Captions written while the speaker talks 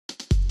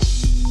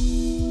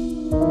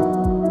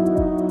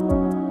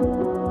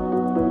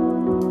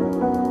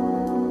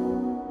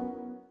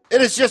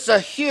It is just a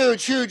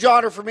huge, huge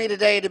honor for me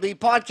today to be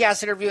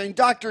podcast interviewing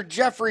Dr.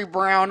 Jeffrey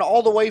Brown,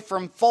 all the way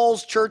from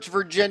Falls Church,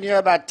 Virginia,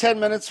 about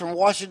 10 minutes from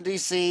Washington,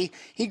 D.C.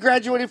 He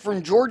graduated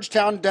from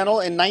Georgetown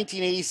Dental in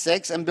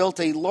 1986 and built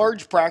a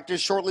large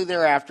practice shortly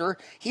thereafter.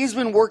 He's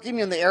been working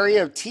in the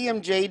area of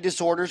TMJ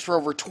disorders for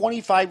over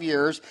 25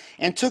 years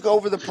and took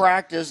over the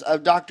practice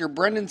of Dr.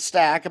 Brendan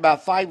Stack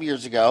about 5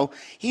 years ago.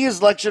 He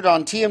has lectured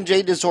on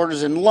TMJ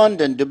disorders in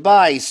London,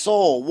 Dubai,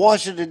 Seoul,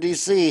 Washington,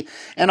 D.C.,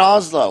 and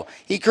Oslo.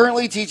 He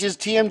currently teaches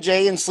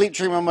TMJ and sleep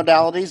treatment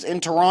modalities in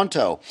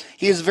Toronto.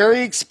 He is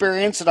very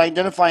experienced in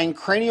identifying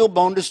cranial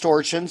bone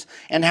distortions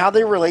and how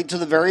they relate to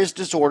the various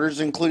disorders,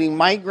 including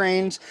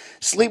migraines,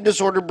 sleep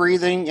disorder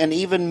breathing, and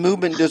even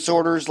movement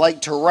disorders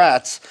like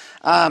Tourette's.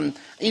 I'm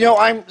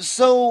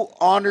so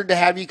honored to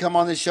have you come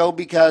on the show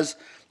because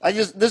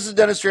this is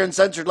Dentistry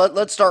Uncensored.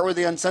 Let's start with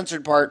the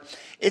uncensored part.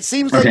 It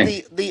seems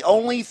like the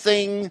only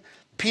thing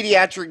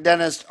pediatric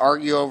dentists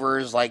argue over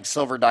is like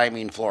silver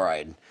diamine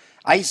fluoride.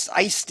 I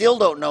still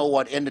don't know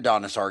what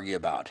endodontists argue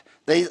about.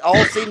 They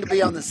all seem to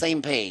be on the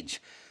same page.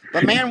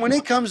 But man, when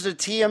it comes to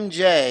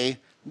TMJ,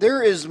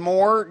 there is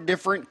more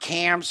different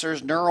camps.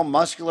 There's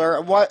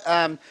neuromuscular.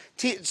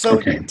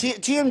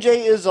 TMJ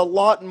is a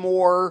lot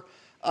more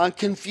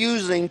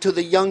confusing to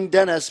the young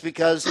dentist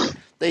because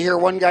they hear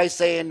one guy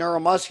say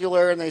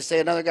neuromuscular and they say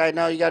another guy,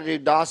 no, you got to do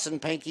Dawson,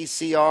 Pankey,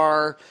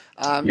 CR.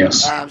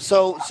 Yes.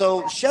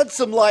 So shed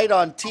some light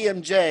on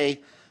TMJ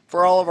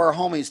for all of our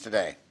homies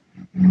today.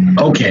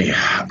 Okay,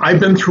 I've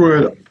been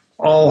through it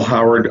all,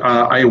 Howard.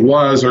 I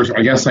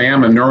guess I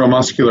am a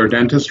neuromuscular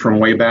dentist from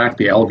way back,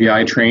 the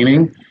LVI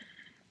training.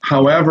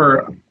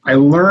 However, I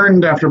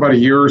learned after about a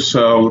year or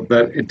so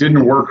that it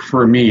didn't work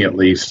for me, at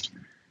least.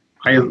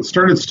 I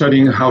started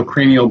studying how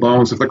cranial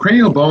bones, if the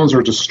cranial bones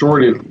are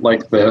distorted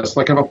like this,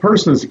 like if a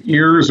person's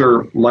ears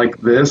are like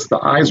this, the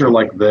eyes are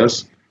like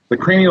this, the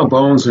cranial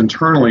bones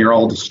internally are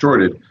all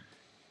distorted.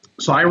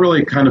 So I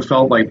really kind of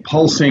felt like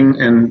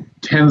pulsing and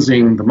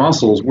tensing the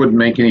muscles wouldn't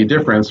make any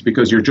difference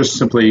because you're just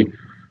simply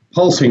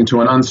pulsing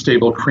to an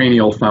unstable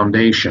cranial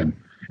foundation.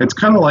 It's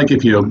kind of like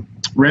if you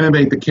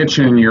renovate the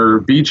kitchen in your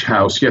beach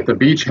house, yet the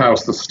beach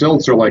house, the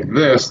stilts are like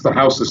this, the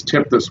house is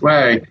tipped this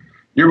way,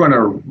 you're going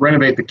to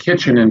renovate the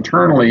kitchen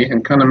internally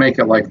and kind of make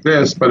it like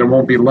this, but it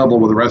won't be level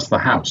with the rest of the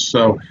house.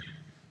 So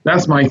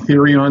that's my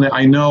theory on it.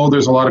 I know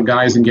there's a lot of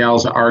guys and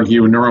gals that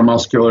argue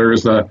neuromuscular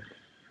is the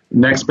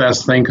next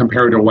best thing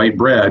compared to white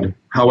bread.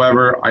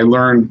 However, I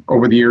learned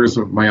over the years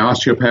of my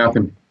osteopath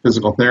and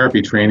physical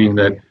therapy training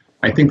that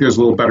I think there's a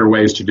little better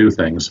ways to do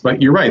things.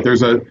 But you're right,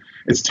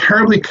 it's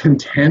terribly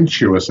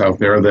contentious out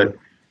there that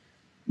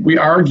we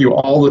argue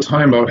all the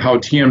time about how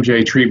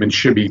TMJ treatment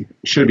should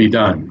be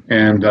done.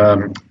 And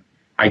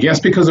I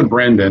guess because of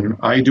Brendan,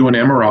 I do an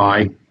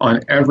MRI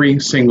on every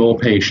single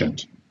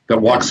patient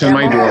that walks in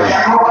my door.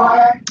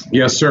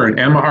 Yes, sir, an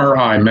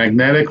MRI,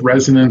 magnetic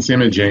resonance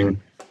imaging,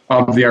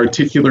 of the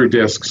articular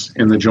discs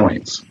in the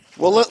joints.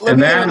 Well,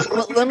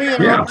 let me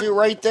interrupt you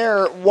right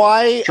there.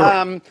 Why?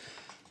 Sure.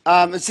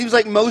 It seems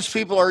like most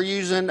people are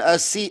using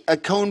a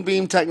cone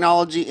beam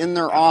technology in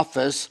their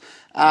office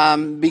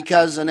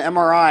because an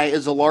MRI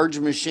is a large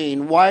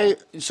machine. Why?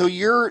 So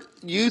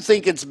you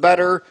think it's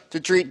better to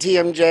treat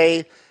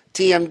TMJ,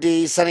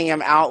 TMD, sending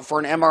them out for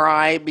an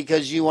MRI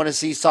because you want to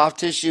see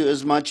soft tissue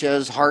as much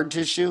as hard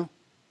tissue?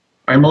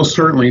 I most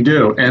certainly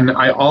do. And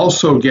I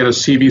also get a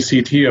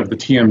CBCT of the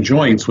TM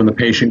joints when the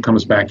patient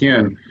comes back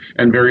in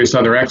and various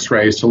other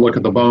x-rays to look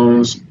at the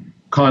bones,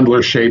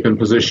 condylar shape and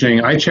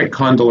positioning. I check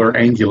condylar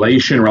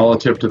angulation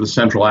relative to the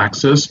central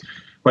axis.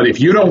 But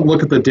if you don't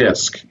look at the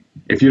disc,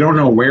 if you don't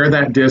know where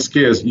that disc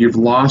is, you've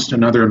lost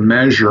another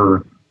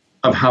measure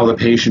of how the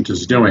patient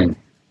is doing.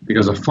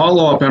 Because a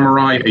follow-up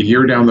MRI a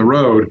year down the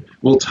road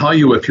will tell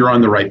you if you're on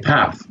the right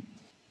path.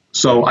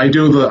 So I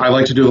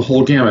like to do the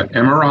whole gamut.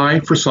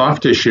 MRI for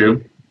soft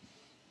tissue,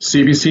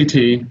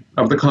 CBCT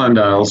of the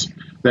condyles,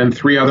 then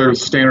 3 other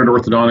standard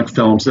orthodontic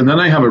films, and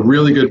then I have a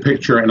really good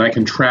picture and I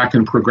can track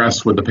and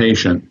progress with the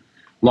patient.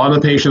 A lot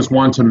of the patients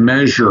want to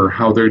measure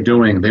how they're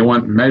doing. They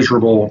want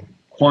measurable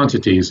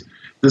quantities.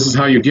 This is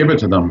how you give it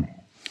to them.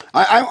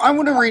 I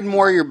want to read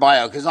more of your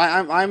bio because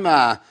I'm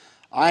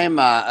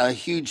a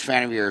huge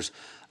fan of yours.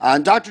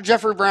 Dr.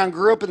 Jeffrey Brown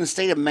grew up in the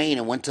state of Maine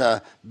and went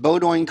to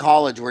Bowdoin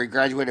College, where he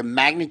graduated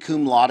magna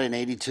cum laude in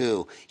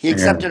 82. He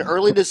accepted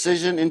early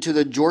decision into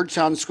the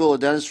Georgetown School of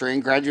Dentistry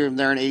and graduated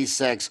there in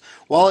 86.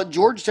 While at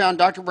Georgetown,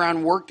 Dr.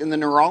 Brown worked in the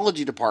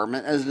neurology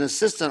department as an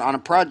assistant on a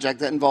project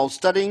that involved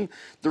studying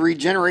the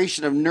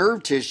regeneration of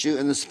nerve tissue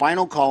in the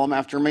spinal column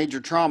after major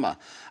trauma.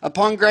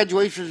 Upon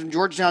graduation from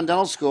Georgetown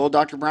Dental School,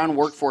 Dr. Brown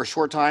worked for a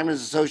short time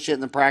as associate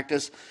in the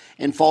practice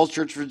in Falls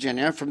Church,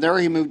 Virginia. From there,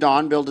 he moved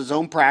on, built his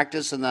own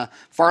practice in the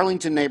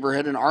Farlington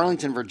neighborhood in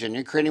Arlington,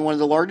 Virginia, creating one of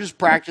the largest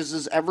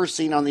practices ever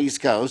seen on the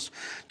East Coast.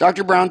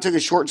 Dr. Brown took a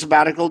short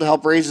sabbatical to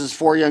help raise his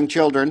 4 young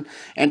children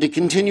and to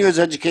continue his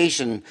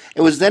education.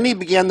 It was then he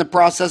began the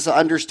process of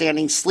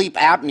understanding sleep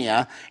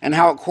apnea and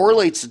how it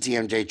correlates to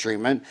TMJ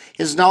treatment.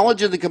 His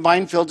knowledge of the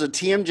combined fields of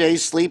TMJ,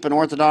 sleep, and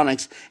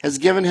orthodontics has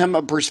given him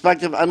a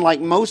perspective unlike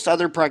most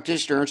other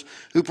practitioners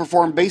who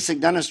perform basic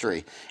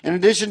dentistry. In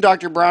addition,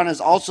 Dr. Brown has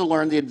also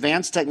learned the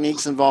advanced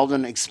techniques involved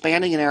in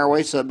expanding an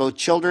airway so that both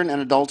children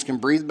and adults can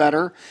breathe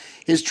better.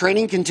 His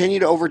training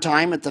continued over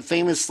time at the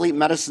famous Sleep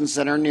Medicine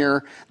Center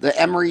near the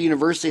Emory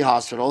University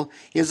Hospital.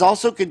 He has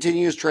also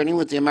continued his training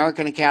with the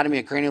American Academy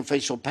of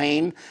Craniofacial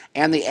Pain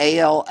and the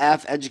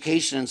ALF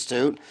Education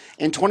Institute.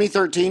 In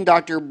 2013,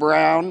 Dr.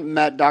 Brown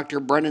met Dr.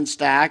 Brendan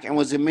Stack and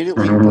was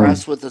immediately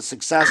impressed with the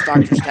success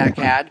Dr. Stack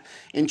had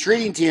in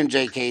treating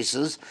TMJ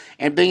cases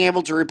and being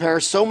able to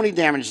repair so many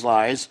damaged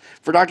lives.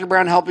 For Dr.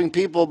 Brown, helping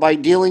people by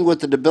dealing with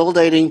the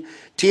debilitating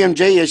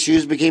TMJ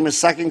issues became his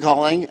second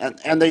calling,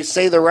 and they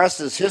say the rest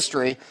is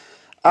history.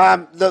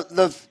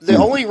 The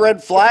only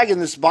red flag in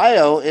this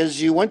bio is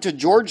you went to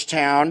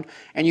Georgetown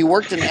and you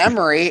worked in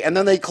Emory, and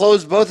then they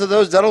closed both of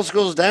those dental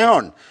schools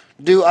down.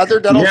 Do other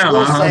dental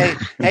schools say,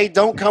 hey,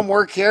 don't come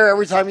work here?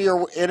 Every time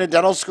you're in a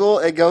dental school,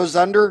 it goes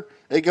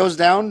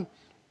down?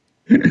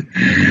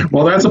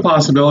 Well, that's a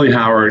possibility,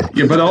 Howard.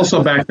 Yeah, but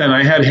also back then,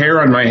 I had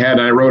hair on my head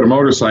and I rode a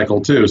motorcycle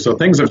too. So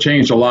things have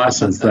changed a lot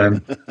since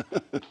then.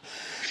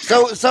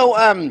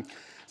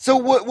 So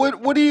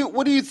what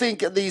do you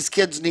think these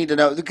kids need to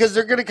know? Because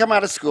they're going to come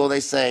out of school. They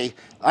say,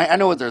 I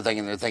know what they're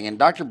thinking. They're thinking,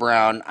 Dr.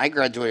 Brown, I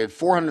graduated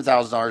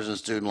 $400,000 in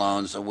student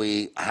loans, so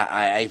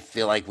I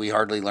feel like we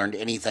hardly learned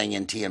anything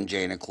in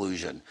TMJ and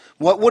occlusion.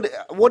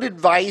 What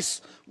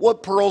advice,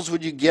 what pearls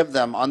would you give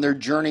them on their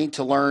journey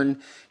to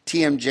learn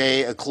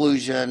TMJ,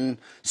 occlusion,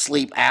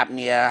 sleep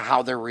apnea,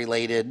 how they're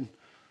related?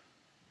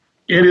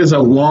 It is a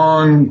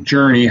long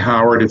journey,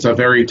 Howard. It's a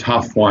very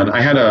tough one.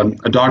 I had a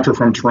doctor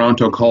from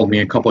Toronto called me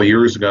a couple of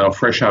years ago,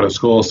 fresh out of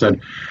school, said,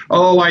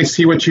 oh, I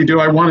see what you do.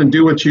 I want to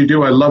do what you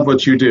do. I love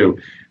what you do.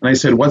 And I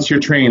said, what's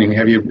your training?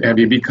 Have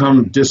you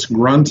become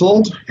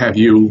disgruntled? Have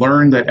you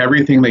learned that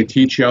everything they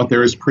teach you out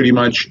there is pretty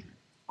much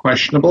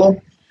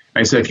questionable?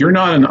 I said, if you're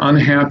not an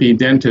unhappy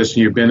dentist,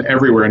 you've been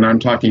everywhere, and I'm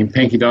talking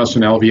Pankey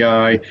Dawson,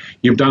 LVI,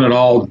 you've done it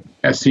all,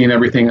 seen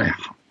everything,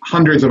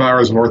 hundreds of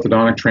hours of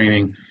orthodontic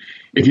training.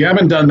 If you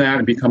haven't done that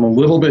and become a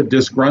little bit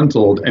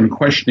disgruntled and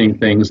questioning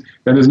things,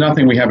 then there's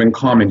nothing we have in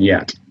common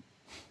yet.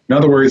 In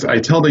other words, I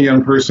tell the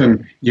young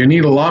person, you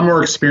need a lot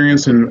more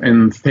experience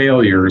in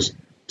failures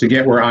to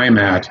get where I'm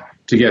at,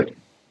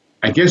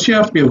 I guess you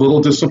have to be a little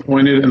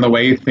disappointed in the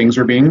way things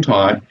are being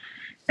taught.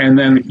 And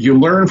then you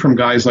learn from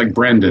guys like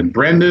Brendan.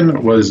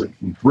 Brendan was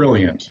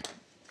brilliant.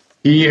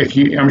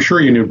 I'm sure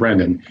you knew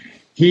Brendan.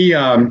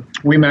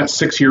 We met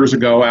 6 years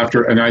ago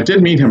and I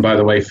did meet him, by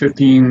the way,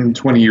 15,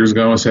 20 years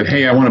ago, and said,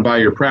 hey, I want to buy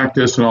your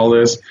practice and all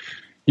this.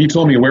 He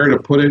told me where to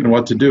put it and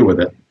what to do with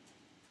it.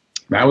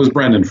 That was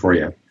Brendan for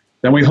you.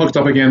 Then we hooked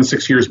up again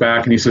 6 years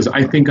back, and he says,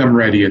 I think I'm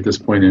ready at this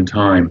point in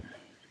time.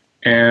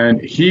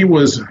 And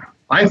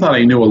I thought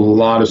I knew a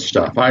lot of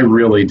stuff. I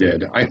really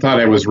did. I thought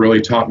I was really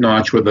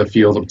top-notch with the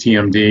field of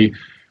TMD.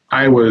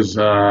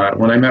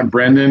 When I met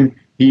Brendan,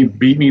 he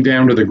beat me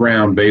down to the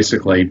ground,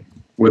 basically,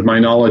 with my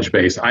knowledge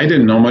base. I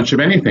didn't know much of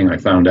anything, I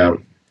found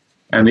out.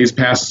 And these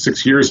past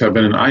 6 years have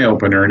been an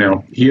eye-opener.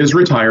 Now, he is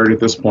retired at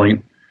this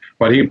point,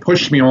 but he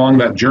pushed me along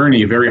that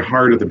journey very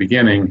hard at the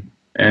beginning.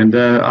 And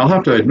I'll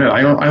have to admit,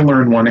 I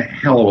learned one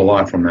hell of a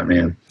lot from that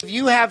man. If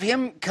you have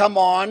him come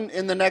on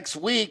in the next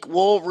week,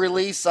 we'll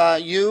release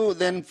you,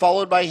 then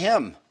followed by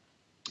him.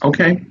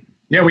 Okay.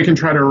 Yeah, we can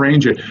try to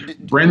arrange it.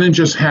 Brendan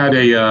just had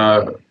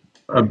a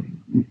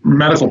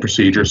medical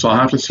procedure, so I'll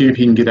have to see if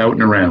he can get out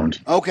and around.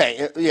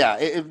 Okay. Yeah.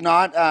 If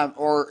not,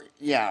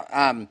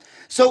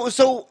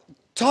 So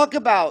talk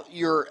about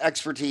your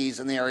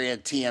expertise in the area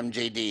of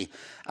TMJD.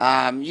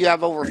 You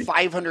have over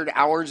 500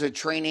 hours of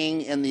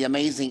training in the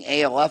amazing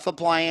ALF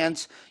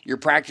appliance. Your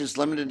practice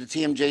limited to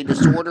TMJ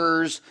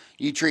disorders.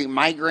 You treat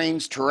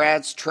migraines,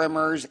 Tourette's,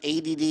 tremors,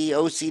 ADD,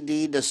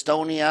 OCD,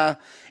 dystonia,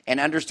 and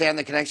understand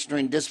the connection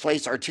between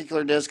displaced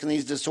articular disc and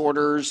these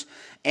disorders.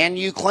 And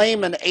you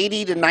claim an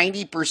 80 to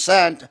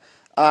 90%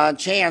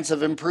 chance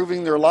of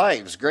improving their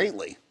lives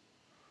greatly.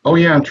 Oh,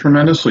 yeah,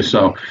 tremendously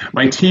so.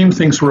 My team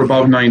thinks we're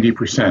above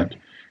 90%.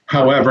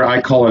 However,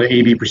 I call it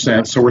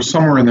 80%, so we're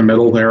somewhere in the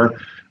middle there.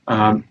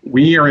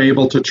 We are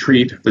able to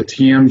treat the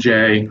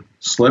TMJ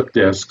slip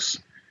discs,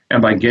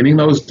 and by getting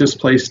those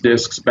displaced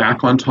discs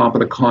back on top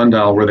of the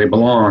condyle where they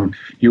belong,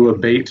 you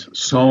abate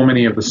so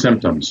many of the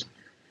symptoms.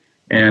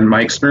 And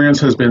my experience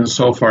has been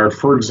so far,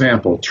 for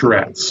example,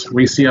 Tourette's.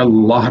 We see a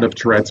lot of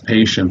Tourette's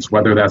patients,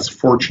 whether that's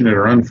fortunate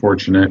or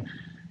unfortunate.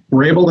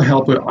 We're able to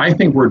help it. I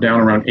think we're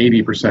down around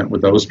 80%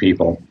 with those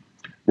people.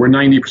 We're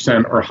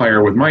 90% or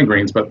higher with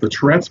migraines, but the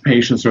Tourette's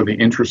patients are the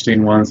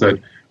interesting ones that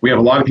we have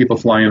a lot of people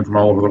fly in from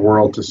all over the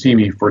world to see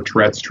me for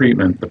Tourette's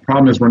treatment. The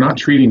problem is we're not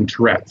treating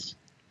Tourette's.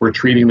 We're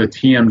treating the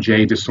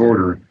TMJ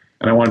disorder.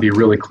 And I want to be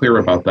really clear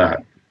about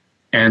that.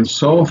 And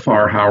so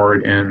far,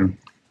 Howard, in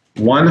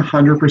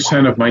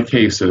 100% of my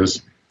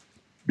cases,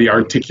 the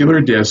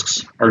articular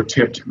discs are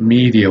tipped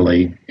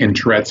medially in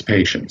Tourette's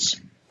patients.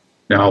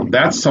 Now,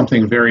 that's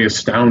something very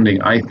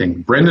astounding, I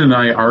think. Brendan and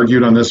I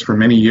argued on this for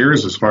many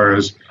years as far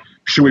as,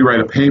 should we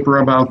write a paper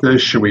about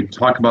this? Should we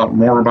talk about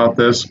more about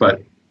this?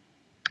 But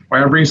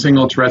every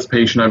single Tourette's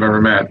patient I've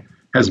ever met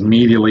has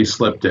medially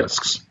slipped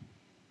discs.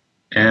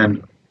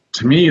 And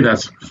to me,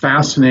 that's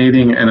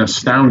fascinating and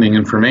astounding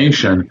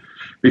information,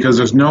 because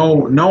there's no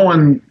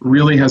one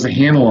really has a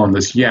handle on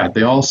this yet.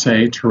 They all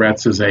say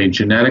Tourette's is a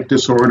genetic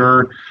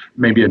disorder,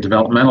 maybe a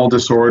developmental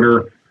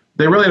disorder.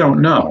 They really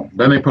don't know.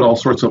 Then they put all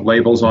sorts of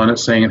labels on it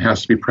saying it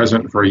has to be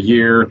present for a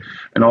year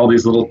and all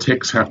these little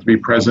tics have to be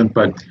present.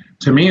 But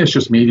to me, it's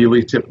just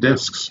medially tipped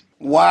discs.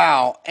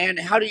 Wow. And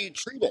how do you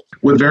treat it?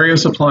 With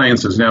various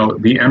appliances. Now,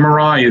 the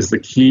MRI is the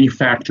key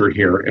factor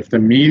here. If the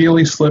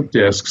medially slipped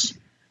discs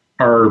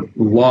are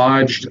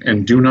lodged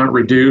and do not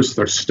reduce,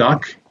 they're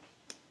stuck,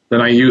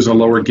 then I use a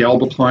lower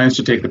Gelb appliance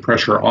to take the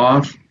pressure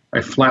off.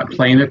 I flat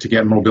plane it to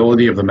get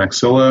mobility of the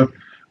maxilla.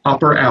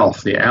 Upper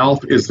ALF. The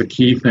ALF is the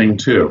key thing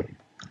too.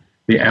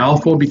 The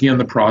ALF will begin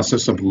the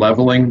process of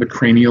leveling the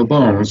cranial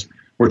bones,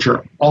 which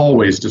are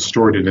always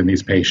distorted in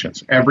these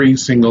patients, every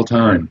single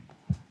time.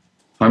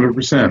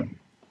 100%.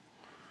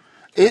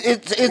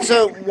 It's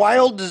a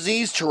wild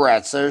disease,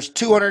 Tourette's. There's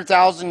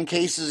 200,000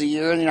 cases a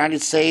year in the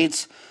United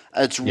States.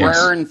 It's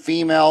rare in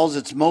females.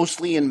 It's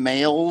mostly in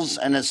males,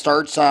 and it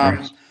starts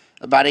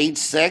about age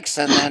 6,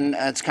 and then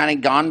it's kind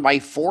of gone by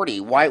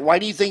 40. Why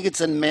do you think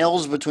it's in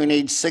males between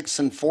age 6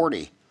 and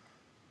 40?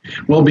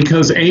 Well,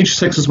 because age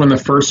 6 is when the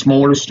first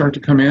molars start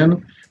to come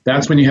in.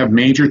 That's when you have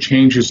major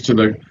changes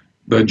to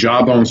the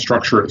jawbone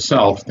structure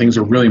itself. Things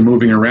are really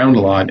moving around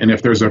a lot, and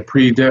if there's a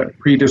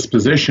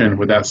predisposition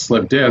with that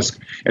slipped disc,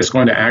 it's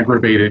going to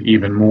aggravate it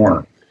even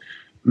more.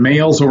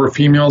 Males over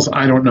females,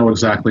 I don't know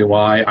exactly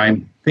why.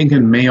 I'm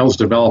thinking males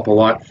develop a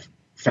lot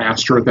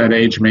faster at that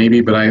age,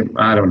 maybe, but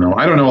I don't know.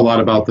 I don't know a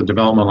lot about the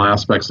developmental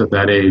aspects at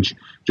that age,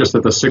 just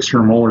that the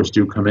 6-year molars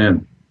do come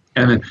in.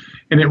 And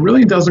it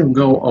really doesn't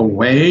go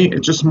away.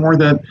 It's just more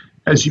that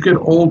as you get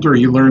older,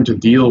 you learn to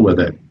deal with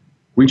it.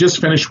 We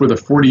just finished with a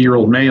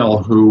 40-year-old male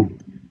who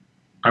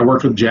I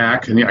worked with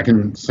Jack, and I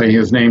can say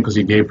his name because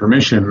he gave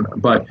permission,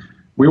 but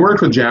we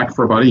worked with Jack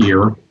for about a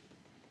year,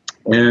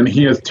 and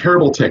he has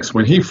terrible tics.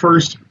 When he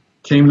first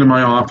came to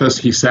my office,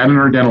 he sat in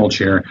our dental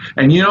chair,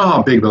 and you know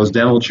how big those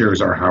dental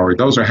chairs are, Howard.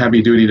 Those are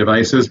heavy-duty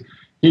devices.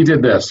 He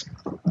did this,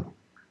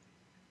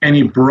 and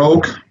he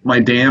broke my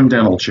damn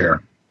dental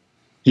chair.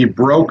 He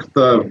broke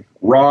the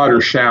rod or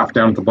shaft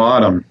down at the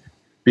bottom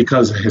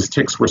because his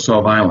tics were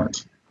so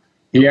violent.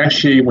 He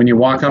actually, when you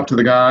walk up to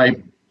the guy,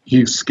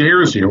 he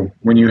scares you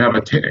when you have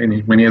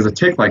when he has a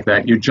tic like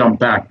that, you jump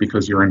back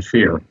because you're in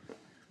fear.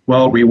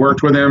 Well, we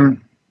worked with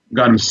him,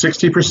 got him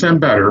 60%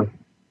 better,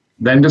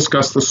 then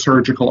discussed the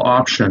surgical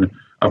option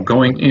of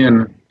going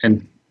in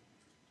and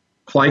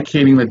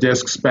plicating the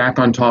discs back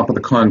on top of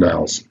the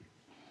condyles.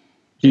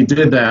 He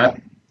did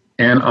that,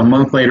 and a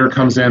month later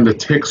comes in, the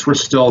tics were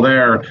still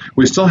there.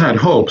 We still had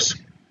hopes.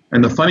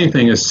 And the funny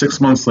thing is,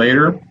 6 months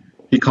later,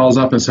 he calls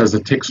up and says the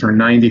tics are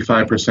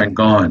 95%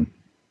 gone.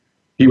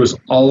 He was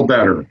all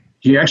better.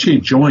 He actually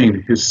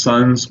joined his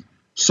son's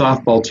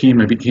softball team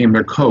and became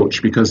their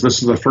coach, because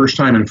this is the first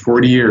time in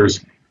 40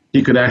 years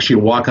he could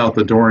actually walk out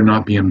the door and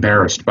not be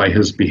embarrassed by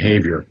his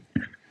behavior.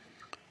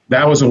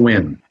 That was a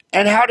win.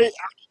 And how did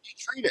you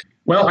treat it?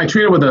 Well, I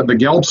treated with the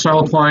Gelb style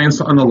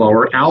appliance on the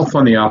lower, ALF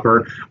on the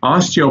upper.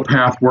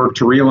 Osteopath worked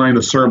to realign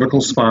the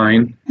cervical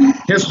spine.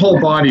 His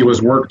whole body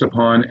was worked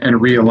upon and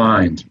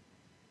realigned.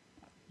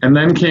 And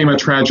then came a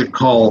tragic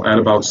call at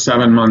about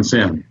 7 months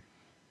in.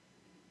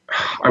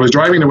 I was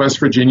driving to West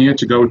Virginia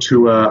to go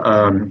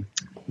to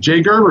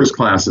Jay Gerber's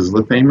classes,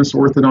 the famous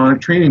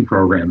orthodontic training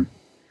program.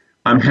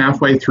 I'm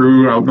halfway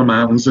through out in the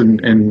mountains,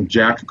 and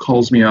Jack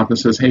calls me up and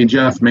says, "Hey,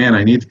 Jeff, man,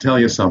 I need to tell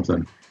you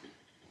something."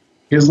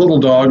 His little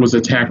dog was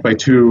attacked by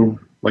two,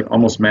 like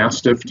almost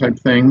mastiff type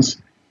things.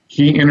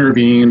 He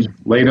intervened,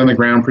 laid on the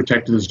ground,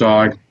 protected his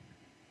dog.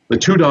 The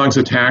two dogs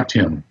attacked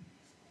him.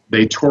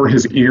 They tore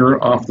his ear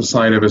off the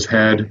side of his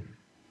head,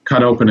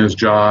 cut open his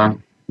jaw,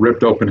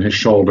 ripped open his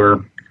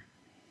shoulder.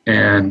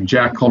 And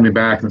Jack called me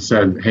back and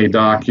said, "Hey,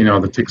 Doc,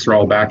 the tics are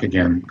all back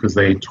again because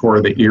they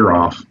tore the ear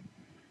off."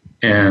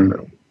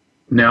 And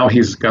now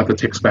he's got the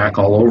tics back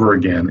all over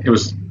again. It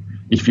was,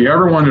 if you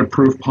ever wanted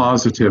proof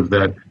positive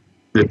that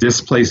the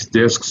displaced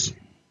discs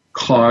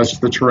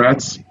caused the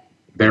Tourette's,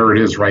 there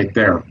it is right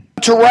there.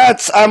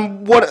 Tourette's,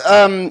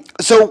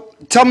 so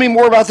tell me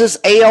more about this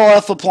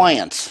ALF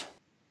appliance.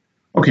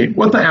 Okay,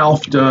 what the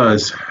ALF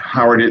does,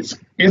 Howard,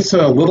 it's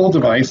a little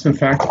device. In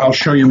fact, I'll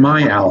show you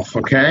my ALF,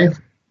 okay?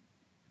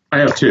 I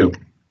have two.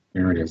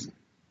 There it is.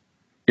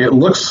 It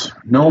looks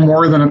no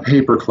more than a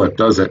paper clip,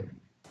 does it?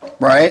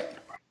 Right.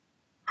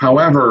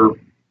 However,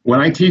 when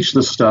I teach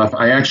this stuff,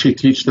 I actually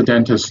teach the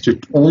dentist to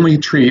only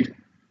treat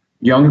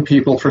young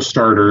people for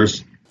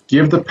starters,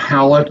 give the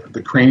palate,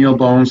 the cranial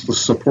bones, the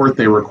support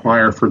they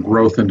require for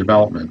growth and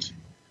development.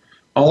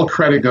 All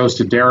credit goes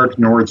to Derek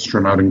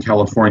Nordstrom out in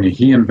California.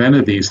 He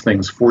invented these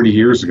things 40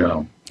 years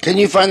ago. Can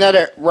you find that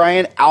at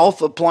Ryan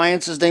Alf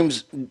Appliance? His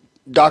name's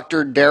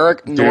Dr.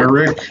 Derek Nord.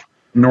 Derek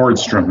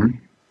Nordstrom,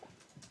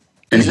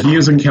 and Is it? he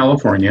is in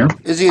California.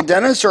 Is he a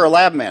dentist or a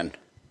lab man?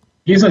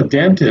 He's a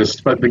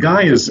dentist, but the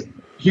guy is,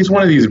 he's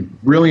one of these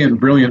brilliant,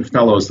 brilliant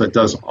fellows that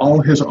does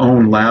all his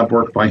own lab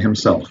work by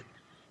himself.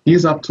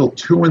 He's up till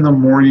 2 in the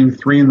morning,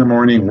 3 in the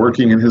morning,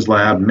 working in his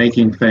lab,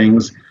 making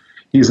things.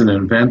 He's an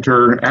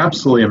inventor.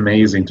 Absolutely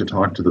amazing to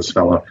talk to this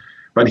fellow.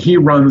 But he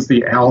runs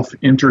the ALF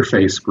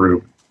interface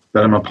group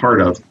that I'm a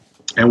part of.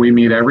 And we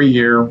meet every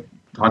year,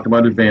 talk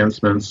about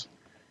advancements,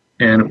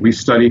 and we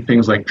study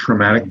things like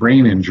traumatic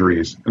brain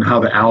injuries and how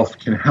the ALF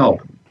can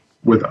help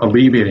with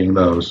alleviating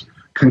those.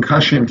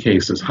 Concussion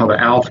cases, how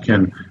the ALF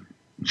can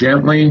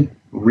gently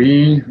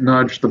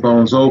re-nudge the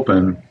bones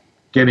open,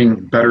 getting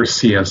better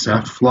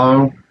CSF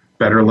flow,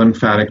 better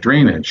lymphatic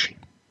drainage.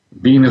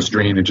 Venous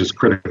drainage is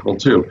critical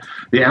too.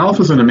 The ALF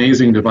is an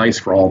amazing device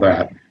for all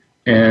that.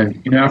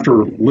 And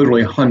after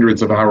literally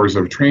hundreds of hours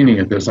of training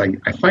at this, I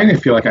finally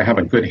feel like I have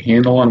a good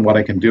handle on what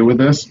I can do with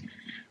this.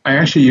 I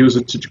actually use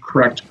it to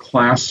correct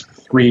class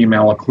 3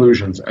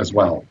 malocclusions as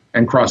well,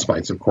 and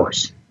crossbites, of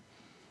course.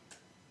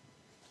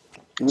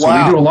 Wow.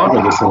 So we do a lot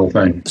with this little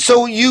thing.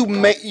 So you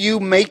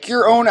make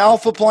your own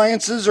ALF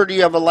appliances, or do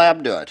you have a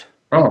lab do it?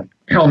 Oh,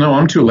 hell no,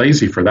 I'm too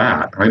lazy for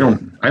that. I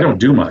don't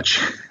do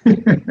much.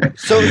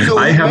 So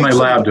I have my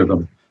lab do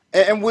them.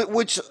 And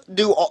which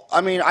do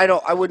I mean?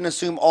 I wouldn't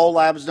assume all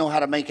labs know how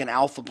to make an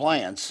ALF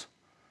appliance.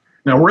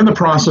 Now, we're in the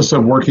process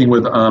of working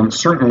with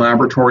certain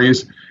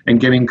laboratories and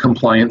getting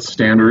compliance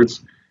standards.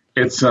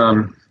 It's,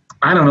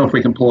 I don't know if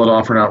we can pull it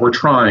off or not. We're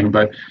trying,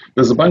 but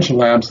there's a bunch of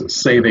labs that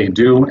say they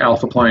do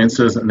ALF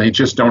appliances and they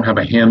just don't have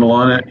a handle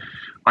on it.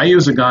 I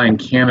use a guy in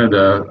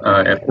Canada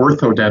at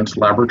Orthodent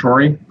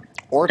Laboratory.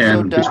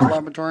 Orthodent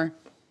Laboratory?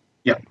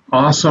 Yeah,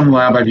 awesome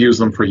lab. I've used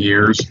them for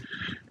years,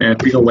 and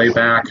we go way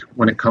back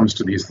when it comes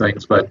to these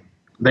things, but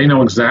they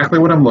know exactly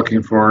what I'm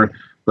looking for.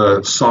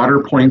 The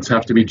solder points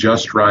have to be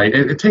just right.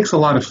 It takes a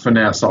lot of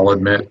finesse, I'll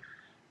admit,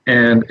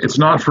 and it's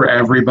not for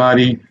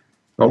everybody,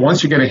 but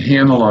once you get a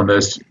handle on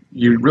this,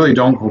 you really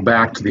don't go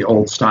back to the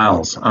old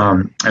styles.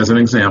 As an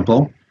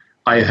example,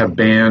 I have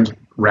banned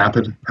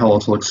rapid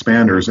palatal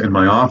expanders in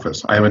my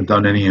office. I haven't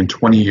done any in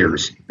 20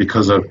 years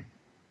because of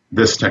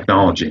this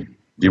technology.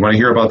 Do you want to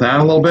hear about that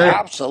a little bit?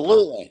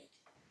 Absolutely.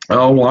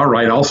 Oh, all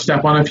right. I'll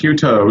step on a few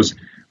toes.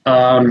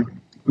 Let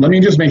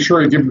me just make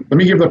sure. Let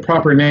me give the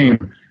proper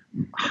name.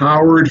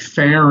 Howard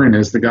Farran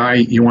is the guy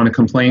you want to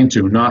complain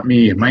to, not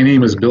me. My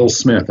name is Bill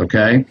Smith,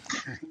 okay?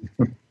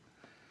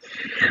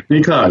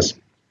 Because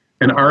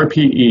an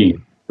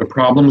RPE, the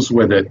problems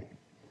with it,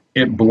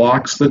 it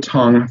blocks the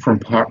tongue from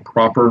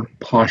proper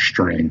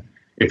posturing.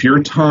 If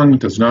your tongue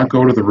does not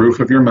go to the roof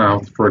of your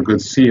mouth for a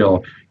good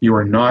seal, you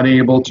are not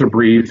able to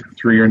breathe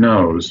through your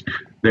nose.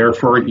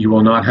 Therefore, you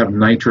will not have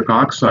nitric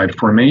oxide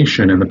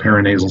formation in the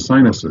paranasal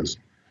sinuses.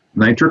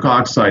 Nitric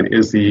oxide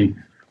is the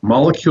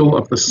molecule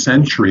of the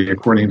century,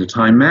 according to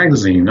Time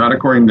magazine, not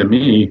according to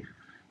me,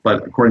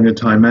 but according to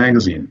Time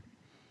magazine.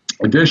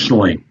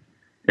 Additionally,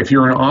 if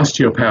you're an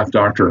osteopath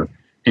doctor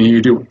and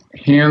you do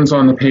hands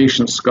on the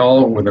patient's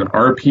skull with an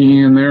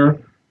RPE in there,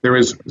 there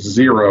is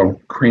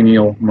zero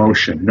cranial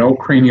motion, no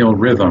cranial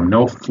rhythm,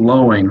 no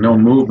flowing, no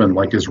movement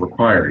like is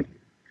required.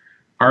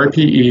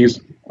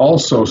 RPEs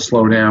also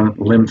slow down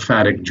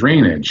lymphatic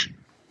drainage.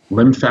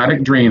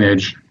 Lymphatic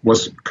drainage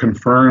was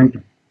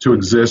confirmed to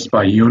exist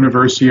by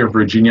University of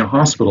Virginia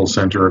Hospital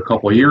Center a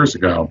couple of years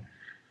ago.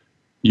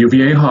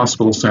 UVA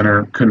Hospital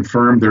Center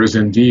confirmed there is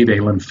indeed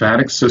a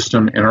lymphatic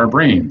system in our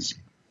brains.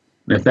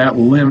 And if that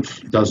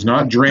lymph does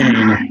not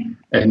drain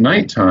at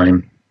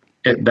nighttime,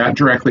 that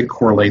directly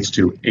correlates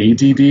to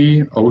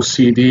ADD,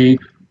 OCD,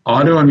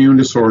 autoimmune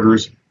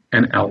disorders,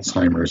 and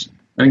Alzheimer's.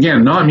 And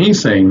again, not me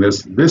saying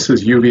this, this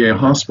is UVA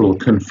Hospital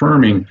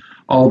confirming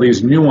all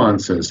these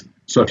nuances.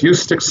 So if you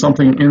stick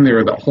something in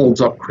there that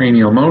holds up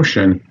cranial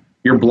motion,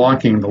 you're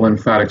blocking the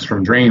lymphatics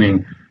from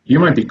draining. You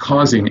might be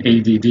causing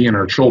ADD in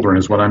our children,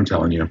 is what I'm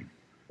telling you.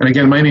 And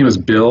again, my name is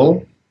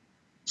Bill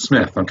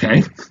Smith,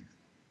 okay?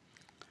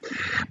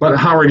 But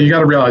Howard, you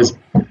got to realize,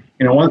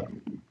 what?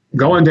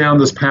 Going down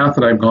this path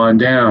that I've gone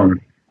down,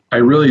 I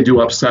really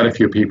do upset a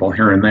few people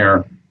here and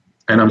there.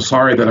 And I'm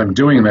sorry that I'm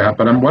doing that,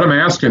 but what I'm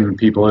asking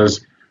people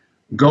is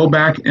go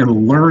back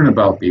and learn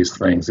about these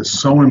things. It's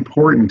so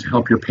important to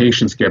help your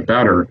patients get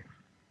better.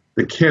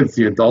 The kids,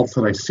 the adults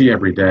that I see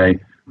every day,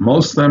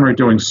 most of them are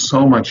doing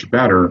so much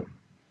better,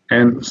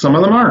 and some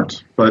of them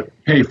aren't. But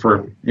hey,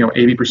 for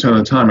 80% of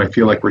the time, I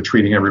feel like we're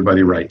treating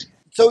everybody right.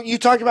 So you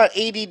talked about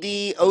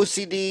ADD,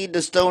 OCD,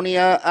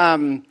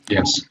 dystonia.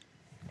 Yes.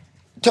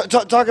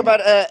 Talk about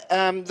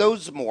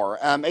those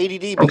more.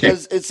 ADD,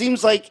 because it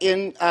seems like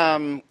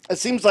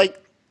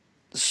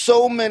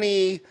so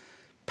many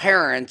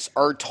parents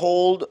are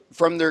told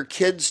from their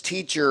kids'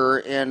 teacher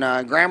in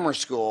grammar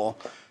school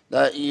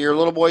Your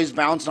little boy's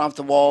bouncing off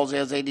the walls. He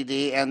has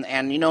ADD, and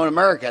in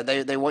America,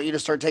 they want you to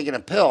start taking a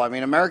pill. I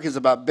mean, America's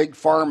about big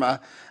pharma.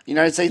 The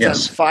United States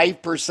has Yes.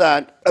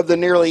 5% of the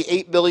nearly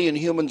 8 billion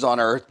humans on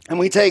Earth, and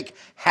we take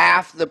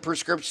half the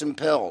prescription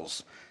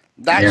pills.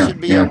 That Yeah.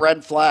 should be a Yeah.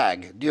 red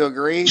flag. Do you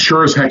agree?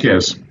 Sure as heck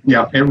is.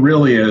 Yeah, it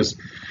really is.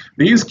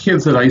 These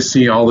kids that I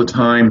see all the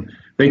time,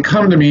 they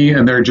come to me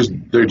and they're just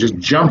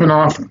jumping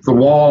off the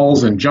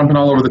walls and jumping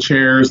all over the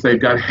chairs. They've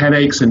got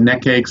headaches and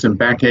neck aches and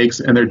back aches,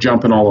 and they're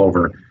jumping all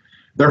over.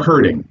 They're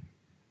hurting.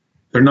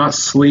 They're not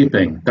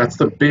sleeping. That's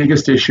the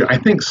biggest issue. I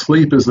think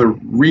sleep is the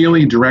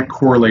really direct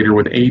correlator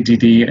with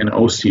ADD and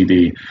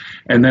OCD.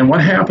 And then what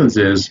happens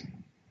is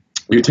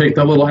you take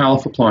that little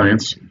ALF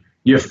appliance,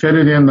 you fit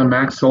it in the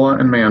maxilla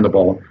and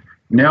mandible.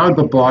 Now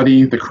the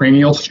body, the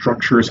cranial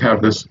structures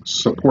have this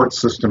support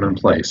system in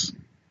place.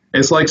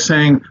 It's like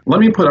saying, let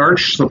me put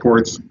arch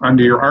supports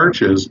under your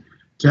arches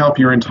to help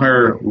your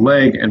entire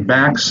leg and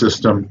back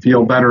system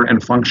feel better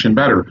and function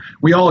better.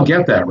 We all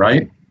get that,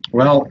 right?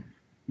 Well,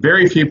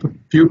 very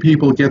few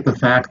people get the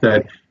fact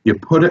that you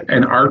put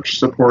an arch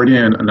support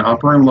in, an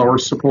upper and lower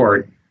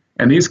support,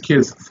 and these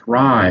kids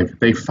thrive.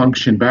 They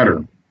function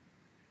better.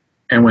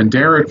 And when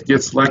Derek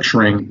gets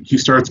lecturing, he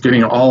starts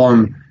getting a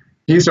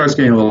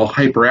little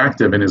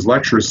hyperactive in his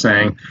lectures,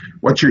 saying,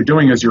 what you're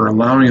doing is you're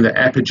allowing the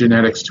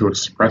epigenetics to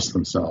express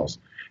themselves.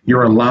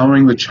 You're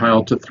allowing the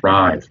child to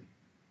thrive.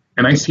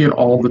 And I see it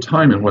all the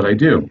time in what I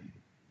do.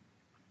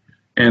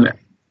 And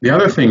the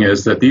other thing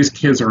is that these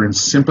kids are in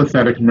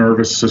sympathetic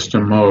nervous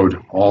system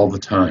mode all the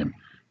time.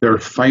 They're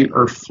fight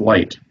or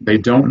flight. They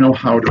don't know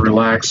how to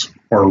relax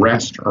or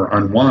rest or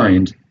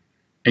unwind.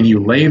 And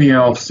you lay the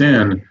ALFs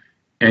in,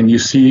 and you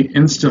see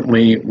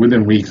instantly,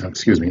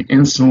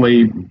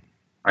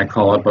 I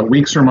call it, but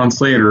weeks or months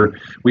later,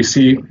 we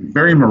see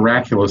very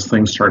miraculous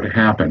things start to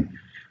happen.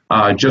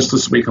 Just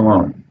this week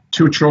alone,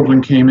 2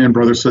 children came in,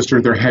 brother,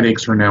 sister, their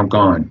headaches are now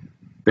gone.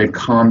 They've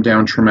calmed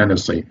down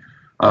tremendously.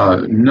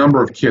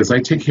 Number of kids. I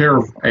take care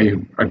of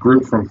a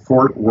group from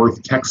Fort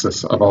Worth,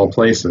 Texas, of all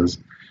places.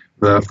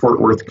 The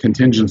Fort Worth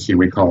contingency,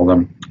 we call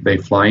them. They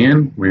fly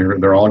in.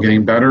 They're all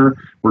getting better.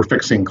 We're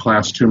fixing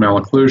class 2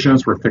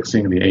 malocclusions. We're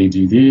fixing the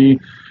ADD.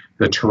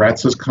 The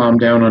Tourette's has calmed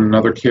down on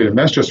another kid, and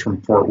that's just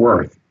from Fort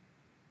Worth.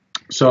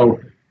 So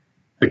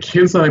the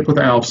kids that I put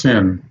the ALFs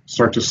in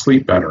start to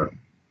sleep better.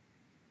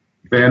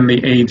 Then the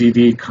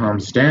ADD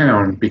calms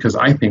down because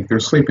I think they're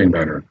sleeping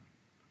better.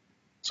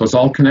 So it's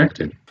all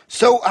connected.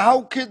 So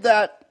how could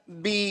that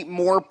be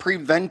more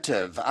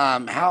preventive?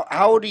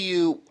 How do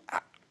you,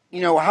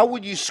 how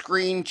would you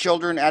screen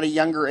children at a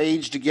younger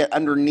age to get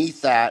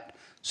underneath that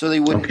so they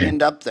wouldn't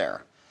end up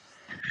there?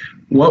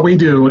 What we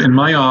do in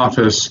my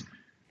office,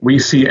 we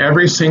see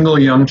every single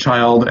young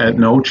child at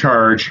no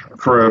charge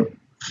for a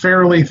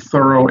fairly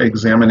thorough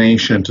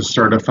examination to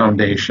start a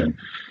foundation.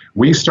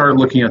 We start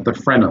looking at the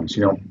frenums,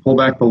 pull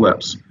back the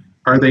lips.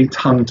 Are they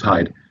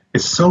tongue-tied?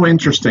 It's so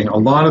interesting. A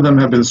lot of them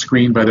have been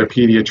screened by their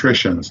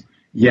pediatricians,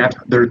 yet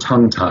they're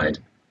tongue-tied.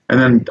 And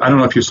then, I don't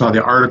know if you saw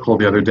the article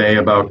the other day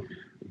about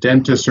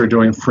dentists are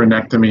doing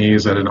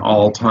frenectomies at an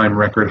all-time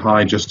record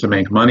high just to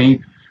make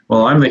money.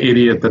 Well, I'm the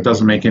idiot that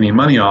doesn't make any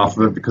money off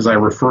of it because I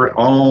refer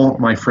all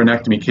my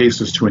frenectomy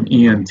cases to an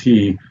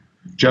ENT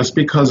just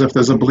because if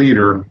there's a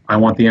bleeder, I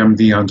want the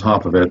MD on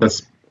top of it.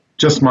 That's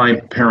just my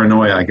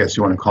paranoia, I guess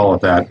you want to call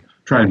it that,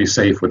 trying to be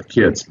safe with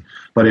kids.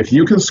 But if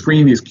you can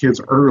screen these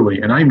kids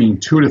early, and I mean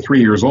 2 to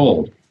 3 years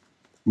old,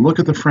 look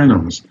at the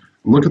frenums,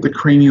 look at the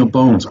cranial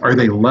bones. Are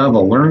they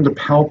level? Learn to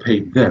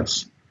palpate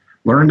this.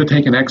 Learn to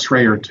take an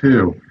x-ray or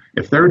 2.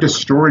 If they're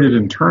distorted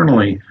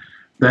internally,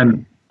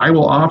 then I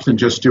will often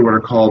just do what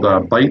are called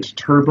bite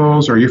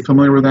turbos. Are you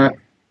familiar with that?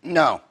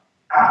 No.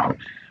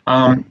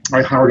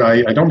 Howard,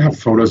 I don't have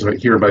photos of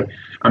it here, but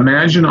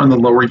imagine on the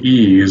lower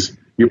E's,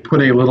 you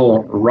put a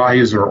little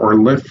riser or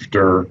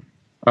lifter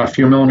a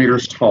few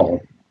millimeters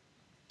tall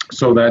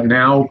so that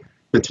now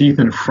the teeth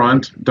in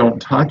front don't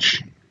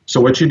touch.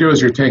 So what you do is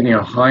you're taking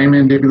a high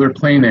mandibular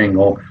plane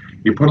angle,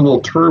 you put a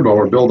little turbo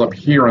or build up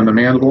here on the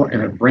mandible,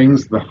 and it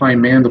brings the high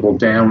mandible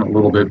down a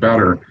little bit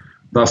better.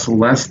 Thus,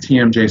 less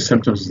TMJ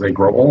symptoms as they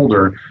grow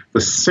older. The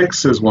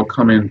 6s will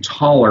come in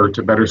taller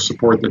to better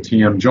support the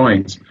TM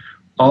joints.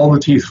 All the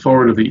teeth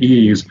forward of the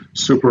E's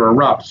super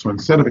erupt. So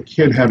instead of a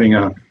kid having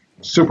a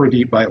super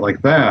deep bite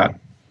like that,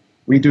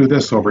 we do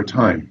this over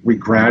time. We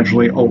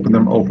gradually open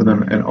them,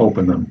 and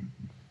open them.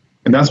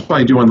 And that's what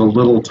I do on the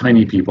little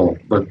tiny people,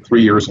 the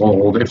 3 years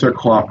old, if they're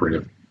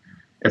cooperative.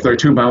 If they're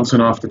too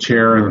bouncing off the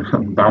chair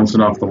and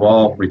bouncing off the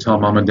wall, we tell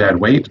mom and dad,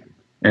 wait,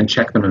 and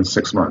check them in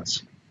 6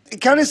 months.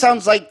 It kind of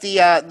sounds like the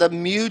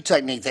MEW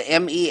technique, the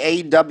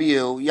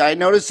MEAW. Yeah, I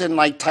noticed in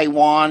like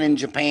Taiwan and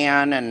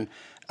Japan and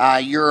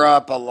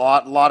Europe, a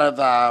lot of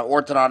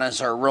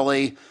orthodontists are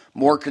really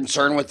more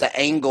concerned with the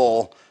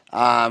angle,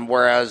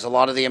 whereas a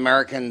lot of the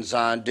Americans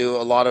do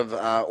a lot of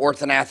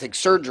orthognathic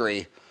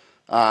surgery.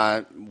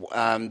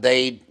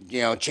 They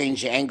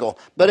change the angle.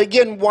 But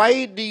again,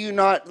 why do you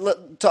not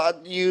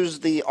use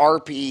the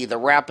RPE, the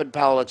rapid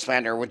palate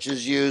expander, which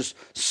is used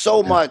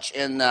so much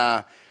in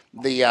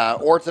the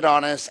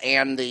orthodontist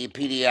and the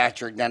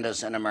pediatric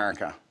dentist in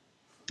America?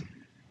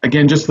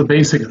 Again, just the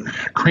basic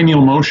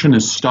cranial motion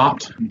is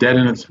stopped dead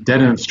in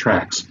its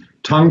tracks.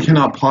 Tongue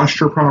cannot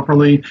posture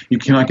properly. You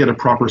cannot get a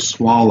proper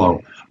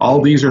swallow.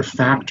 All these are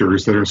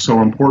factors that are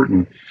so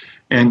important,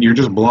 and you're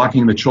just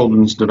blocking the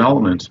children's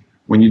development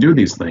when you do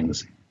these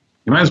things.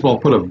 You might as well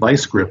put a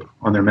vice grip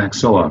on their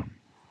maxilla.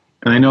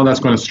 And I know that's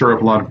going to stir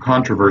up a lot of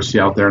controversy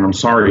out there, and I'm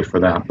sorry for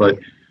that, but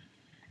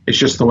it's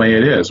just the way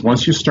it is.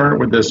 Once you start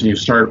with this and you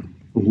start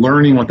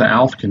learning what the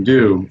ALF can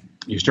do,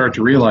 you start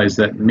to realize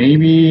that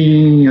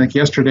maybe, like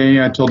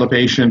yesterday, I told a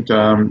patient,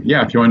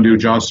 yeah, if you want to do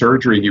jaw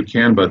surgery, you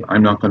can, but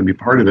I'm not going to be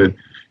part of it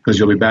because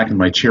you'll be back in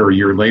my chair a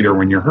year later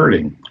when you're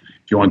hurting.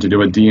 If you want to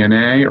do a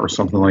DNA or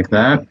something like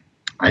that,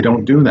 I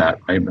don't do that.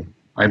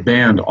 I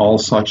banned all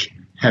such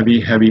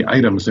heavy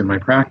items in my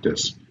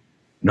practice.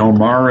 No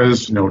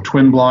MARAs, no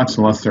twin blocks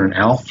unless they're an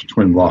ALF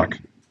twin block.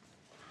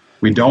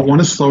 We don't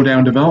want to slow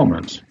down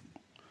development.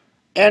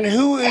 And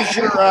who is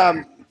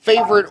your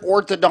favorite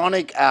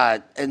orthodontic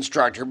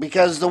instructor?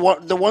 Because the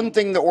one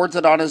thing the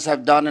orthodontists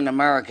have done in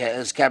America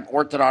is kept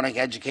orthodontic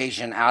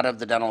education out of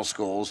the dental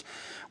schools.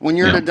 When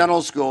you're at a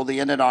dental school, the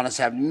endodontists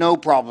have no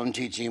problem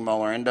teaching you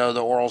molar endo.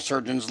 The oral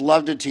surgeons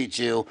love to teach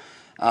you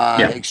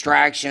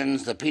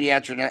extractions. The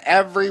pediatric,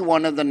 every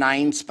one of the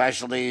 9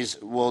 specialties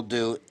will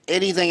do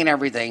anything and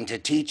everything to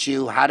teach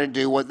you how to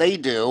do what they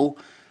do.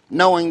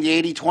 Knowing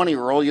the 80-20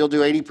 rule, you'll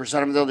do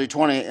 80% of it, they'll do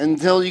 20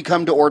 until you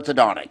come to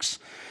orthodontics.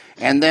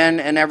 And then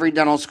in every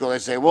dental school, they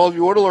say, well, if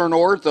you want to learn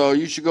ortho,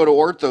 you should go to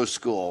ortho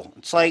school.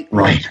 It's like,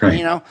 right.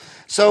 You know,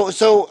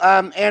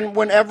 and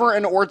whenever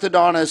an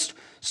orthodontist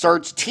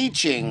starts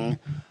teaching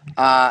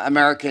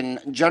American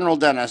general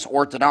dentists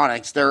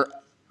orthodontics, they're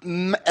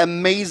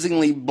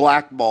amazingly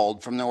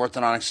blackballed from the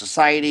Orthodontic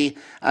Society.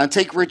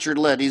 Take Richard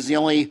Litt. He's the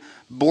only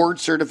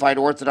board-certified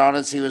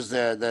orthodontist. He was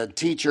the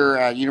teacher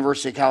at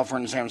University of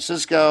California, San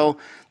Francisco.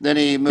 Then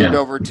he moved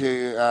over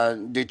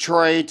to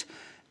Detroit.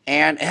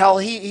 And hell,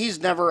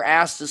 he's never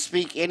asked to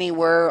speak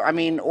anywhere. I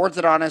mean,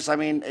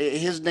 orthodontist,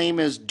 his name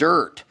is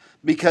dirt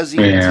because he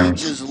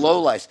teaches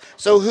lowlife.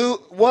 So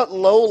what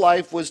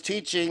lowlife was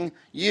teaching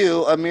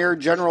you, a mere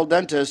general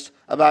dentist,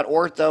 about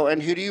ortho,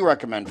 and who do you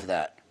recommend for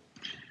that?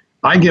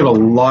 I give a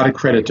lot of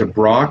credit to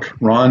Brock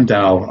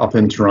Rondow up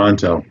in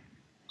Toronto.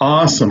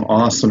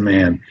 Awesome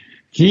man.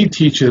 He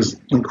teaches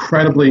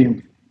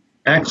incredibly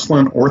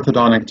excellent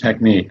orthodontic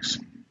techniques.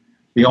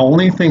 The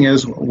only thing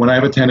is, when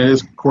I've attended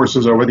his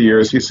courses over the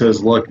years, he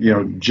says, look,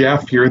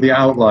 Jeff, you're the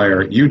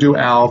outlier. You do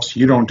ALFs,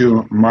 you don't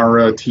do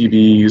MARA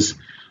TVs,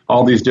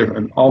 all these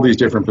different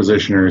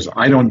positioners.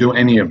 I don't do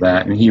any of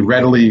that, and he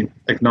readily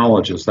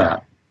acknowledges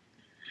that.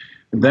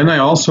 Then I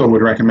also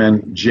would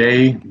recommend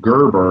Jay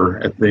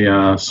Gerber at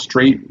the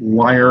Straight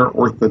Wire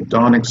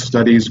Orthodontic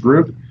Studies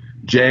group.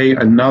 Jay,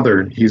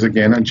 he's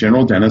again a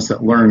general dentist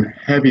that learned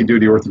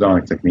heavy-duty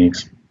orthodontic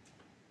techniques.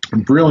 A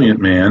brilliant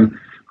man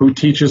who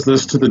teaches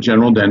this to the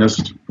general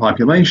dentist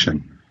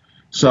population.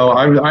 So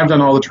I've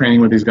done all the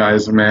training with these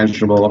guys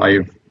imaginable.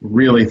 I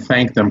really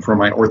thank them for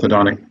my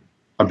orthodontic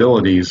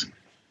abilities.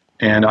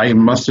 And I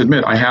must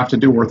admit, I have to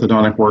do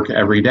orthodontic work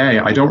every day.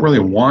 I don't really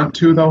want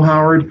to, though,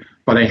 Howard,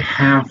 but I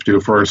have to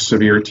for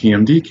severe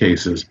TMD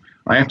cases.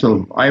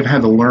 I've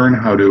had to learn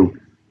how to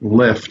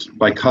lift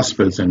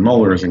bicuspids and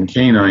molars and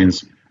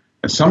canines,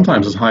 and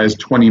sometimes as high as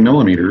 20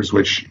 millimeters,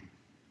 which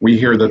we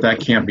hear that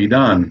can't be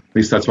done. At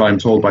least that's what I'm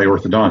told by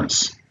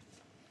orthodontists.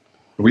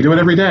 But we do it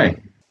every day.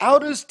 How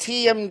does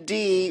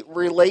TMD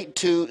relate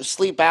to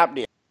sleep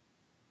apnea?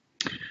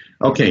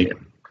 Okay,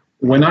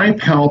 when I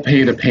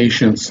palpate a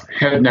patient's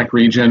head and neck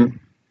region,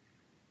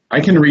 I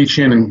can reach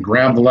in and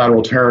grab the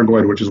lateral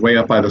pterygoid, which is way